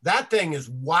 that thing is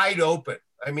wide open.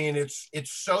 I mean, it's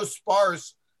so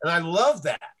sparse, and I love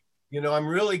that. I'm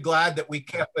really glad that we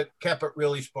kept it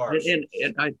really sparse. And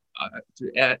I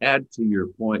to add to your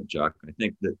point, Jock, I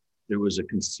think that there was a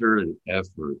concerted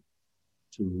effort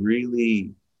to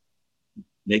really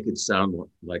make it sound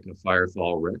like a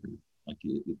Firefall record,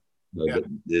 like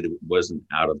that it wasn't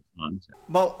out of context.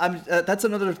 Well, that's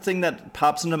another thing that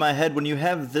pops into my head when you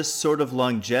have this sort of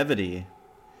longevity.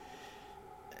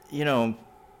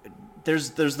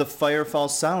 There's the Firefall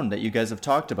sound that you guys have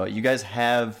talked about. You guys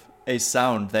have a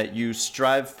sound that you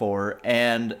strive for,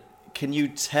 and can you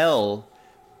tell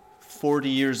 40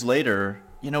 years later,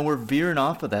 we're veering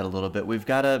off of that a little bit. We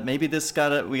got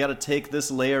to take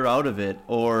this layer out of it,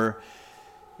 or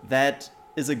that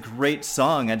is a great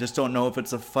song. I just don't know if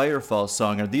it's a Firefall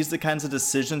song. Are these the kinds of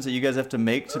decisions that you guys have to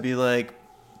make to be like,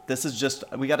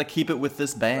 we got to keep it with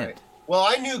this band? Right. Well,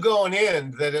 I knew going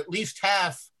in that at least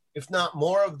half, if not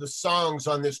more, of the songs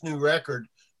on this new record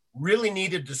really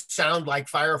needed to sound like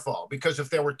Firefall, because if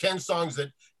there were 10 songs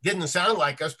that didn't sound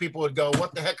like us, people would go,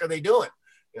 what the heck are they doing?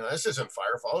 This isn't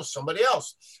Firefall, it's somebody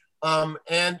else.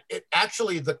 And it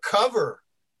actually, the cover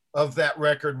of that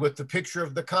record with the picture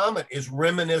of the comet is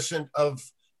reminiscent of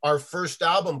our first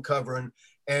album cover.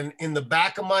 And in the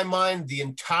back of my mind, the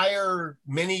entire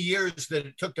many years that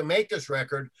it took to make this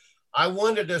record, I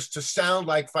wanted us to sound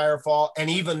like Firefall. And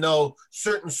even though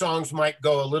certain songs might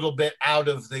go a little bit out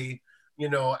of the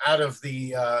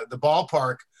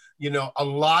ballpark, a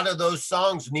lot of those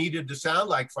songs needed to sound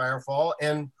like Firefall.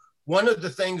 And one of the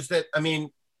things that,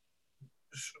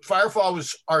 Firefall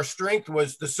was, our strength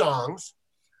was the songs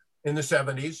in the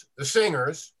 70s, the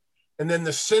singers, and then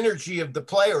the synergy of the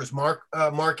players,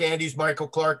 Mark Andes, Michael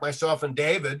Clark, myself, and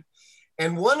David.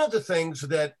 And one of the things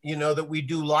that, that we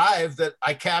do live that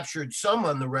I captured some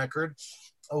on the record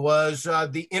was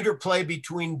the interplay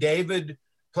between David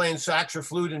playing sax or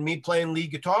flute and me playing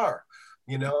lead guitar,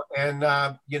 and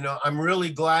I'm really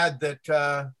glad that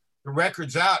the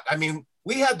record's out.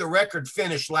 We had the record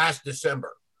finished last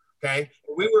December. Okay.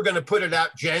 We were going to put it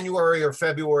out January or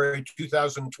February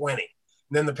 2020. And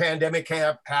then the pandemic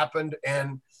happened.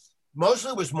 And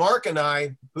mostly it was Mark and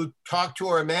I who talked to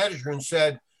our manager and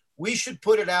said, we should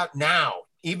put it out now.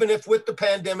 Even if with the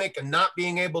pandemic and not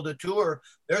being able to tour,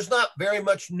 there's not very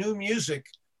much new music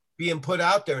being put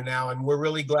out there now. And we're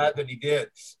really glad that he did.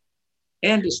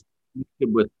 And just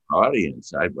with the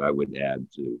audience, I would add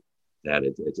to that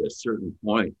at a certain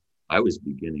point, I was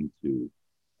beginning to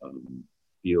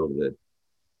feel that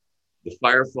the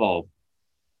Firefall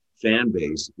fan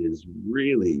base is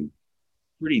really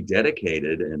pretty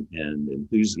dedicated and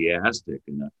enthusiastic.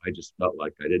 And I just felt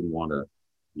like I didn't want to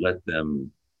let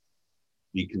them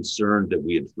be concerned that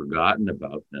we had forgotten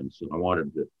about them. So I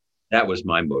wanted to, that was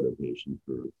my motivation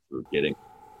for getting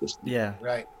this. Yeah.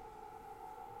 Right.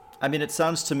 It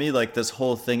sounds to me like this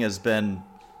whole thing has been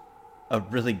a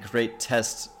really great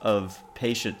test of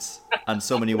patience on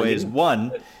so many ways.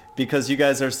 One, because you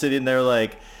guys are sitting there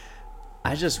like,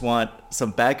 I just want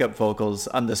some backup vocals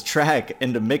on this track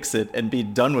and to mix it and be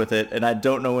done with it. And I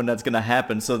don't know when that's going to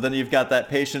happen. So then you've got that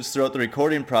patience throughout the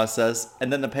recording process.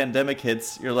 And then the pandemic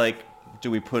hits. You're like,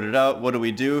 do we put it out? What do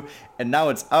we do? And now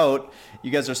it's out. You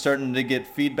guys are starting to get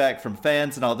feedback from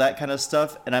fans and all that kind of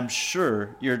stuff. And I'm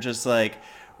sure you're just like,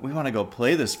 we want to go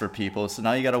play this for people. So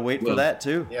now you got to wait for that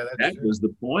too. Yeah, that was the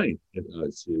point.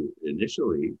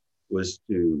 Initially was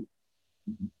to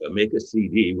make a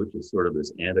CD, which is sort of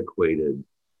this antiquated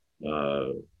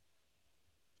form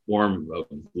of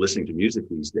listening to music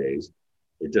these days.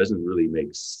 It doesn't really make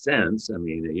sense.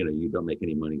 You don't make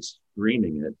any money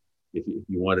streaming it. If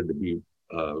you wanted to be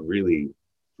really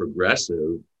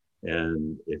progressive,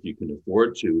 and if you can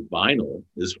afford to, vinyl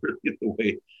is really the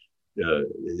way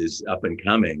is up and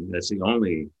coming. That's the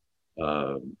only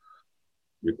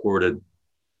recorded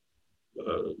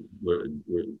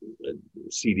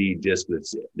CD disc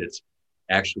that's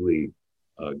actually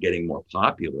getting more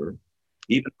popular,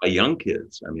 even by young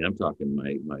kids. I'm talking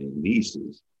my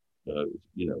nieces,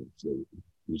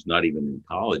 who's not even in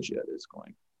college yet, is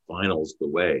going, vinyl's the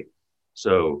way.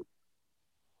 So,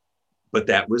 but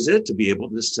that was it, to be able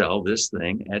to sell this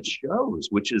thing at shows,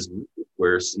 which is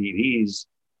where CDs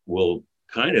will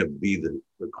kind of be the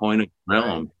coin of the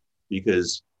realm,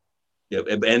 because,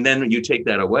 and then when you take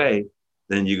that away,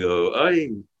 then you go, oh,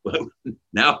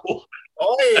 now.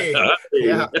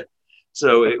 Yeah.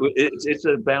 So it's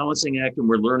a balancing act, and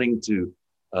we're learning to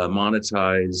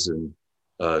monetize and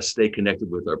stay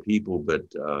connected with our people. But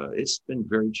it's been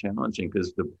very challenging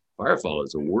because the Firefall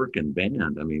is a working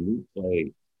band. We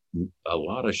play a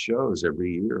lot of shows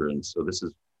every year. And so this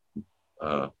is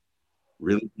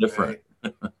really different.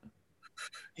 Right.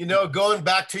 Going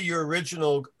back to your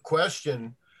original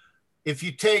question, if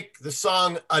you take the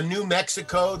song A New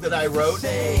Mexico that I wrote.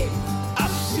 Say, I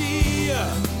see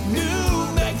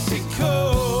New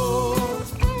Mexico.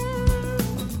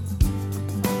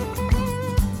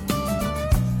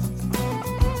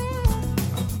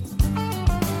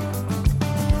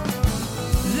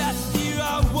 Last year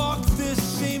I walked this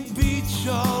same beach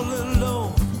all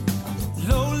alone,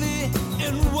 lonely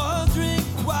and wondering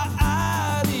why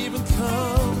I'd even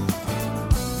come.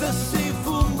 The same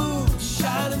full moon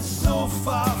shining so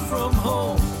far from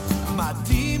home. My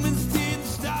demons didn't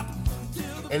stop.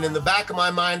 And in the back of my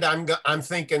mind, I'm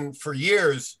thinking for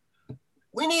years,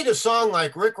 we need a song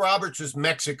like Rick Roberts'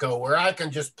 Mexico, where I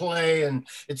can just play and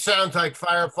it sounds like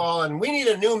Firefall, and we need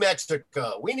a New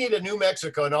Mexico. We need a New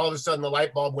Mexico. And all of a sudden the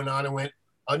light bulb went on and went,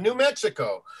 a New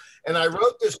Mexico. And I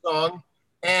wrote this song,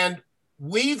 and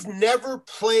we've never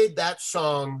played that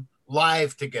song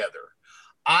live together.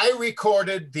 I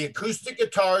recorded the acoustic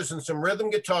guitars and some rhythm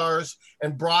guitars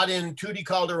and brought in Tutti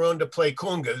Calderon to play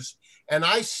congas. And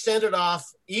I sent it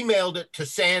off, emailed it to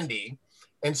Sandy,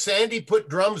 and Sandy put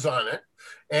drums on it.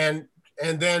 And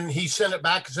then he sent it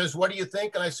back and says, what do you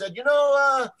think? And I said,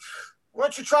 why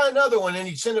don't you try another one? And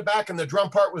he sent it back, and the drum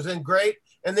part was in great.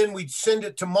 and then we'd send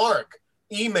it to Mark,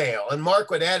 email, and Mark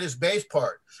would add his bass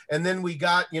part. And then we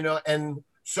got, and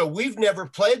so we've never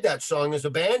played that song as a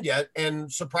band yet.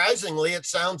 And surprisingly, it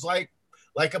sounds like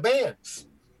a band.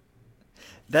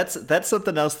 That's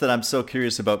something else that I'm so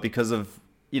curious about because of,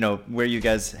 where you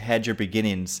guys had your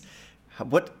beginnings.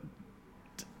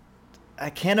 I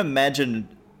can't imagine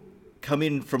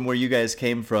coming from where you guys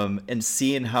came from and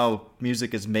seeing how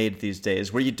music is made these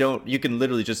days, where you can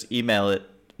literally just email it,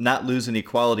 not lose any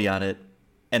quality on it,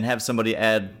 and have somebody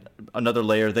add another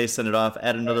layer, they send it off,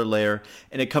 add another layer,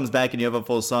 and it comes back and you have a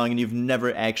full song and you've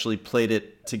never actually played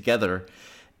it together.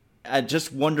 I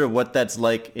just wonder what that's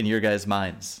like in your guys'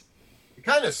 minds. It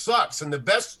kind of sucks. And the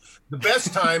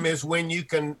best time is when you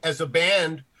can, as a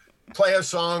band, play a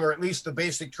song, or at least the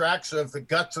basic tracks of the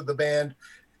guts of the band,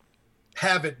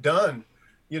 have it done.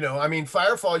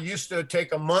 Firefall used to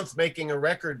take a month making a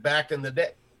record back in the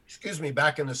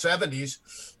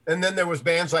 70s. And then there was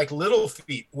bands like Little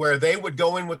Feat where they would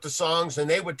go in with the songs and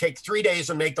they would take 3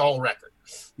 days and make the whole record.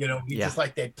 Just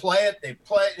like they'd play it,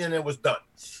 and it was done.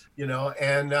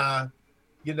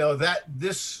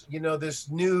 This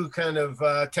new kind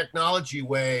of technology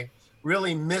way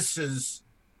really misses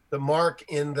the mark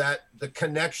in that the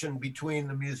connection between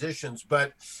the musicians.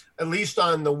 But at least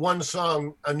on the one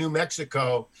song, A New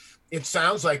Mexico, it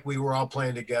sounds like we were all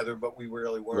playing together, but we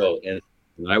really weren't. Well, and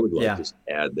I would like to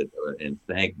add that, and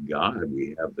thank God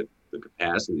we have the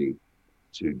capacity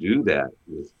to do that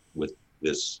with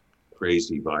this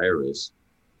crazy virus,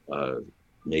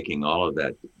 making all of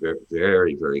that very,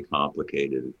 very, very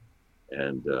complicated.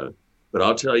 And but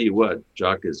I'll tell you what,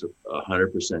 Jock is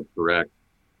 100% correct.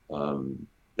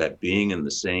 That being in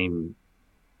the same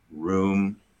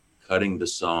room, cutting the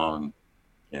song,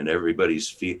 and everybody's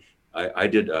feet. I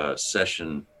did a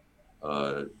session.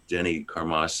 Denny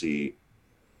Carmassi,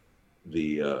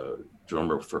 the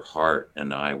drummer for Heart,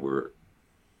 and I were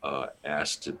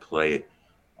asked to play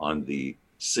on the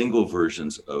single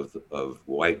versions of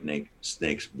White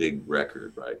Snake's big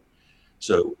record, right?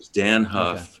 So it was Dan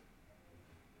Huff,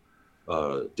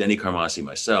 Denny Carmassi,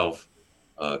 myself,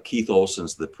 Keith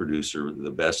Olsen's the producer,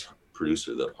 the best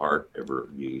producer that Heart ever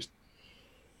used.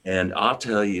 And I'll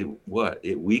tell you what,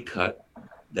 we cut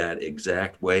that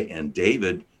exact way. And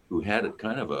David, who had a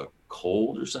kind of a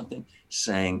cold or something,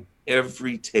 sang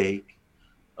every take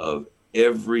of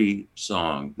every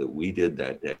song that we did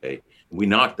that day. We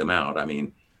knocked them out. I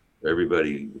mean,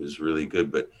 everybody was really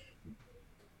good, but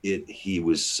he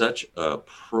was such a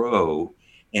pro,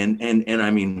 and I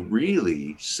mean,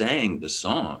 really sang the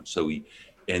song. So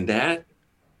that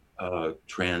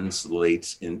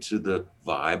translates into the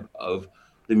vibe of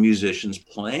the musicians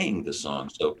playing the song.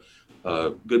 So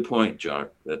good point,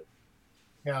 Jock.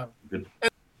 Good.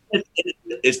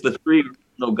 It's the three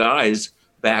original guys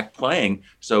back playing.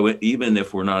 So even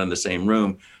if we're not in the same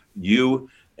room, you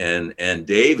and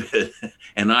David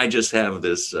and I just have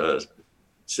this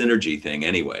synergy thing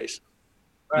anyways.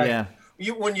 Right. Yeah.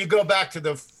 When you go back to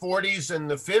the 40s and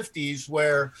the 50s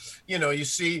where, you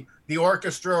see the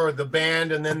orchestra or the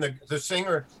band and then the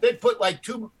singer, they'd put like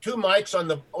two mics on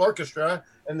the orchestra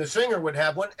and the singer would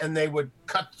have one and they would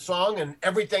cut the song and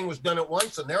everything was done at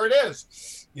once. And there it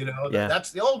is.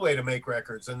 That's the old way to make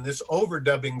records. And this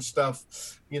overdubbing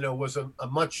stuff, was a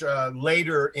much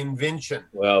later invention.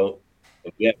 Well,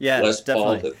 Les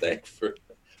Paul to thank for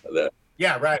that.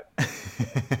 Yeah, right.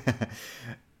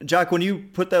 Jock, when you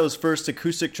put those first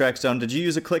acoustic tracks down, did you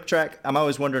use a click track? I'm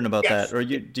always wondering about that. Or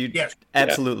do you? Yes.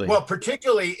 Absolutely. Well,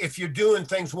 particularly if you're doing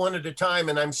things one at a time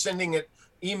and I'm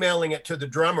emailing it to the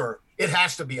drummer, it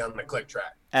has to be on the click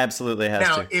track. Absolutely has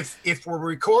to. Now, if we're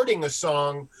recording a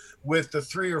song with the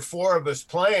 3 or 4 of us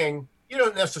playing, you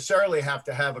don't necessarily have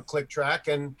to have a click track.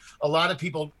 And a lot of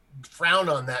people frown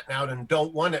on that now and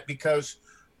don't want it because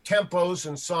tempos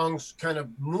and songs kind of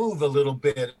move a little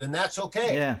bit, and that's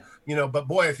okay. Yeah. But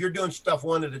boy, if you're doing stuff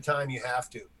one at a time, you have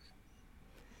to.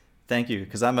 Thank you,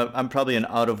 because I'm probably an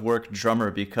out of work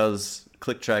drummer because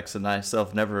click tracks and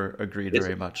myself never agreed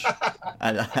very much.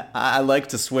 I like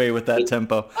to sway with that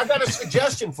tempo. I got a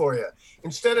suggestion for you.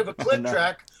 Instead of a click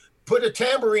track, put a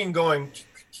tambourine going,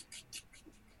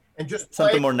 and just play,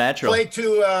 something more natural. Play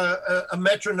to a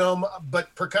metronome,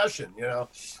 but percussion.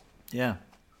 Yeah.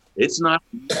 It's not.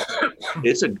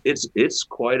 It's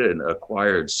quite an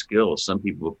acquired skill. Some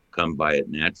people come by it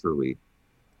naturally,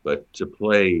 but to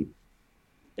play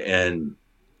and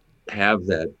have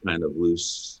that kind of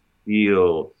loose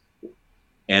feel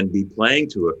and be playing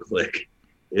to a click,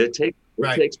 it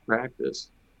takes practice.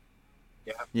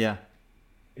 Yeah.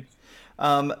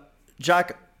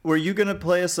 Jock, were you gonna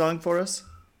play a song for us?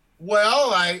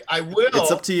 Well, I will.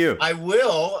 It's up to you. I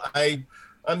will.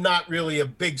 I'm not really a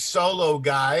big solo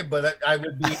guy, but I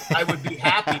would be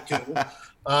happy to.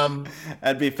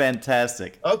 That'd be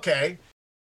fantastic. Okay.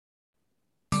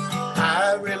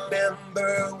 I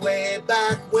remember way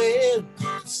back when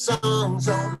songs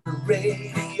on the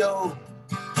radio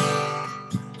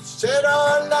set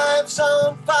our lives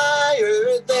on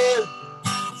fire, then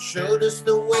showed us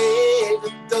the way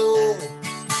to go.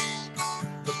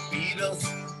 The Beatles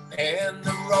and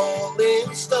the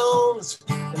Rolling Stones,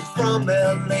 and from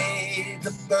LA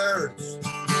the Byrds.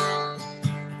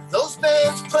 Those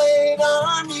bands played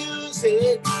our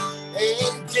music,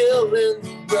 and Dylan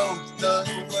wrote the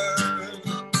words.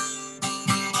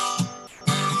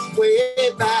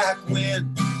 Way back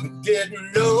when, we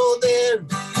didn't know then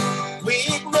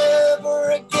we'd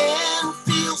never again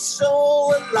feel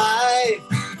so alive.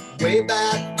 Way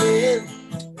back when,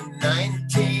 in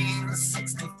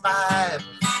 1965.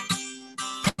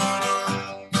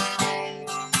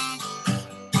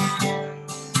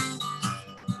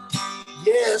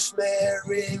 Yes,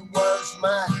 Mary was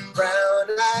my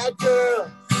brown-eyed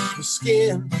girl, her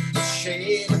skin a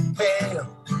shade of pale.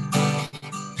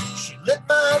 She lit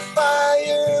my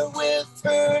fire with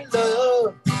her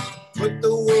love, put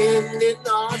the wind in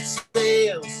our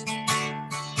sails.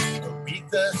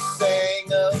 Aretha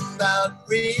sang about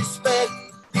respect,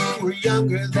 we were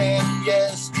younger than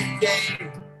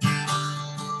yesterday.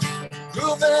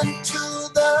 Grooving to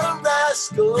the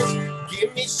Rascals,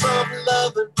 give me some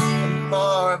lovin', and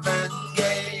Marvin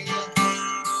Gaye.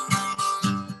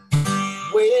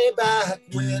 Way back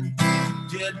when,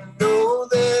 didn't know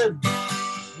then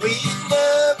we'd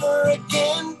never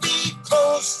again be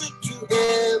closer to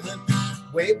heaven.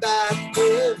 Way back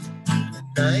when, in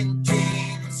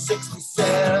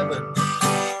 1967.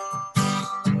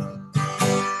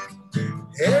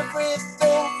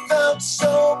 Everything felt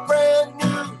so brand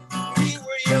new. We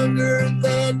were younger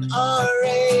than our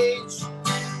age.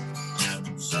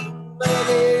 So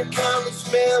many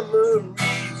countless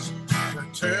memories are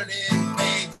turning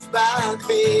page by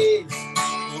page.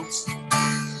 Oops.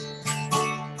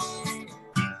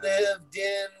 We lived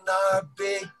in our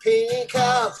big pink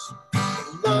house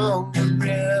along the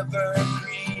River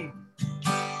Green.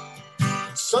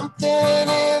 Something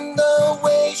in the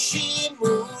way she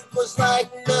moved was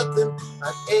like nothing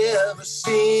I'd ever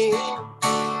seen.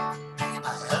 I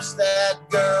asked that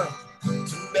girl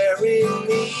to marry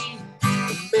me,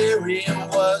 and Miriam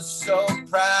was so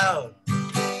proud.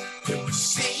 It was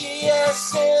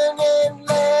CSN and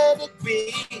Let It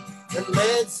Be, and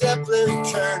Led Zeppelin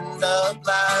turned up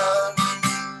loud.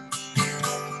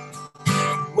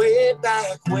 Way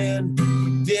back when,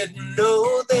 we didn't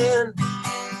know then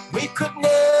we could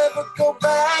never go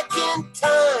back in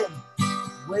time.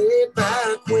 Way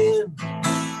back when,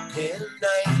 in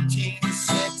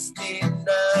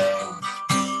 1969.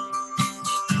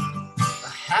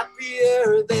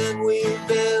 Happier than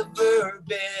we've ever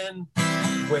been.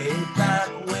 Way back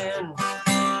when.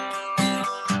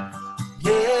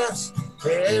 Yes,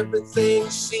 everything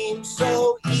seemed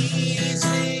so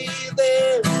easy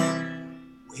then.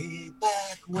 Way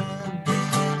back when.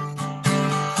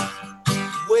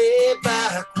 Way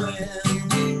back when.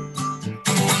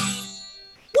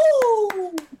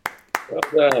 Woo! Well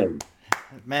done.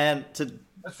 Man,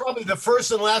 that's probably the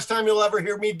first and last time you'll ever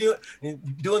hear me doing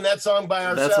that song by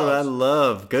ourselves. that's what I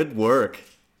love. Good work.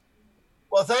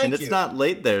 Well, thank you. And it's not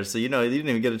late there, so you didn't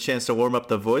even get a chance to warm up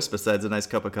the voice besides a nice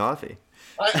cup of coffee.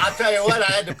 I'll tell you what,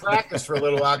 I had to practice for a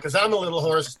little while because I'm a little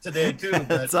hoarse today too. But,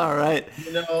 That's all right.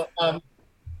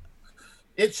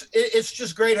 It's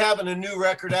just great having a new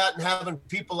record out and having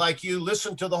people like you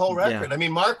listen to the whole record. Yeah. I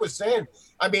mean, Mark was saying,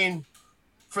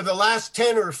 for the last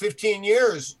 10 or 15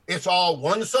 years, it's all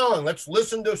one song. Let's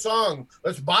listen to a song.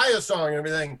 Let's buy a song and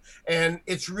everything. And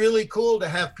it's really cool to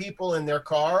have people in their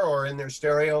car or in their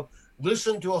stereo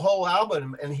listen to a whole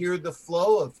album and hear the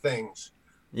flow of things.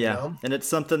 Yeah. And it's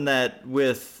something that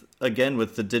with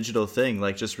the digital thing,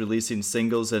 like just releasing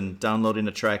singles and downloading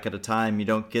a track at a time, you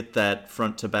don't get that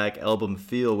front to back album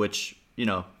feel, which,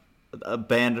 a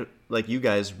band like you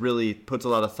guys really puts a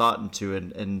lot of thought into.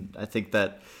 And I think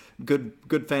that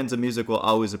good fans of music will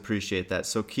always appreciate that.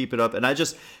 So keep it up. And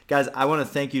guys, I want to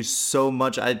thank you so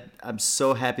much. I'm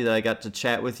so happy that I got to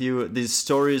chat with you. These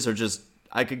stories are just,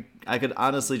 I could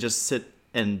honestly just sit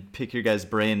and pick your guys'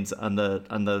 brains on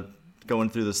the going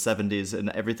through the 70s and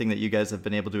everything that you guys have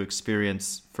been able to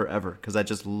experience forever, because I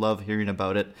just love hearing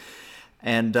about it.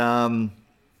 And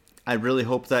I really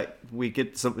hope that we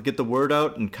get the word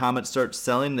out and Comet starts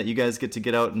selling, that you guys get to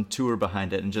get out and tour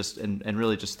behind it, and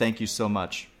really just thank you so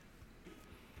much.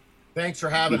 Thanks for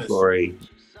having us. Corey.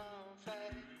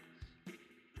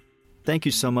 Thank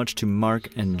you so much to Mark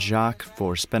and Jock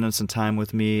for spending some time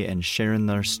with me and sharing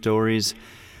their stories.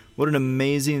 What an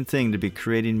amazing thing to be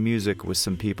creating music with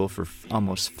some people for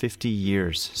almost 50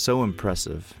 years. So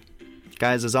impressive.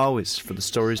 Guys, as always, for the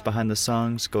stories behind the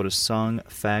songs, go to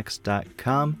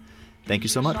songfacts.com. Thank you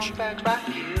so much.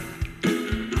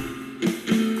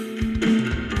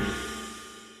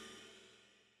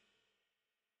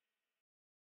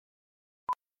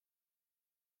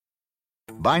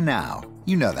 By now,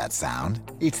 you know that sound.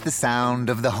 It's the sound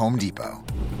of the Home Depot.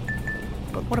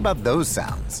 But what about those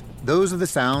sounds? Those are the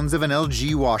sounds of an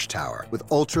LG wash tower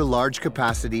with ultra-large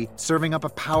capacity, serving up a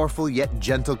powerful yet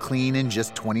gentle clean in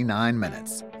just 29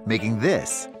 minutes. Making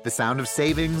this the sound of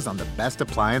savings on the best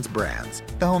appliance brands.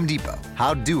 The Home Depot.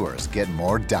 How doers get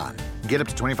more done. Get up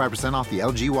to 25% off the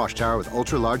LG wash tower with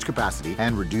ultra-large capacity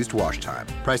and reduced wash time.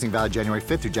 Pricing valid January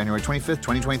 5th through January 25th,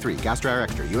 2023. Gas dryer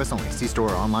extra. U.S. only. See store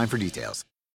or online for details.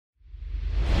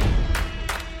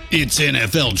 It's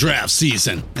NFL draft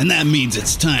season, and that means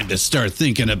it's time to start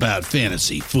thinking about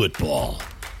fantasy football.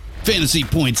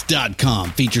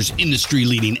 FantasyPoints.com features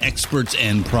industry-leading experts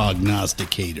and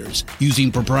prognosticators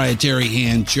using proprietary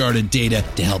hand-charted data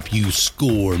to help you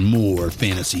score more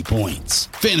fantasy points.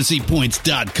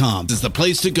 FantasyPoints.com is the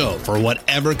place to go for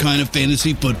whatever kind of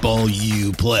fantasy football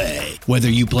you play. Whether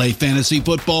you play fantasy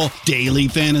football, daily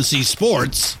fantasy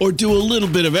sports, or do a little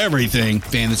bit of everything,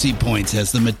 Fantasy Points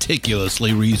has the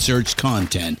meticulously researched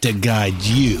content to guide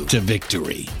you to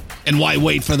victory. And why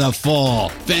wait for the fall?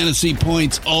 Fantasy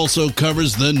Points also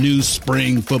covers the new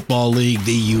spring football league,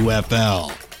 the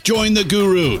UFL. Join the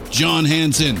guru, John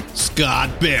Hansen,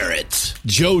 Scott Barrett,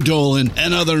 Joe Dolan,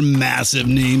 and other massive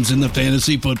names in the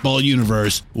fantasy football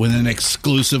universe with an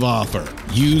exclusive offer.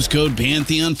 Use code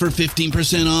Pantheon for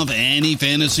 15% off any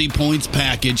Fantasy Points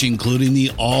package, including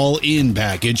the all-in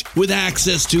package, with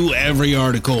access to every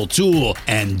article, tool,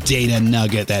 and data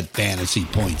nugget that Fantasy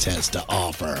Points has to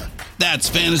offer. That's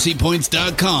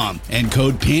FantasyPoints.com and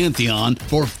code Pantheon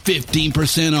for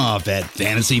 15% off at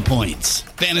Fantasy Points.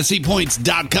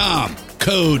 FantasyPoints.com,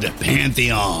 code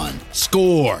Pantheon.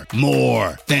 Score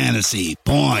more fantasy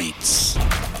points.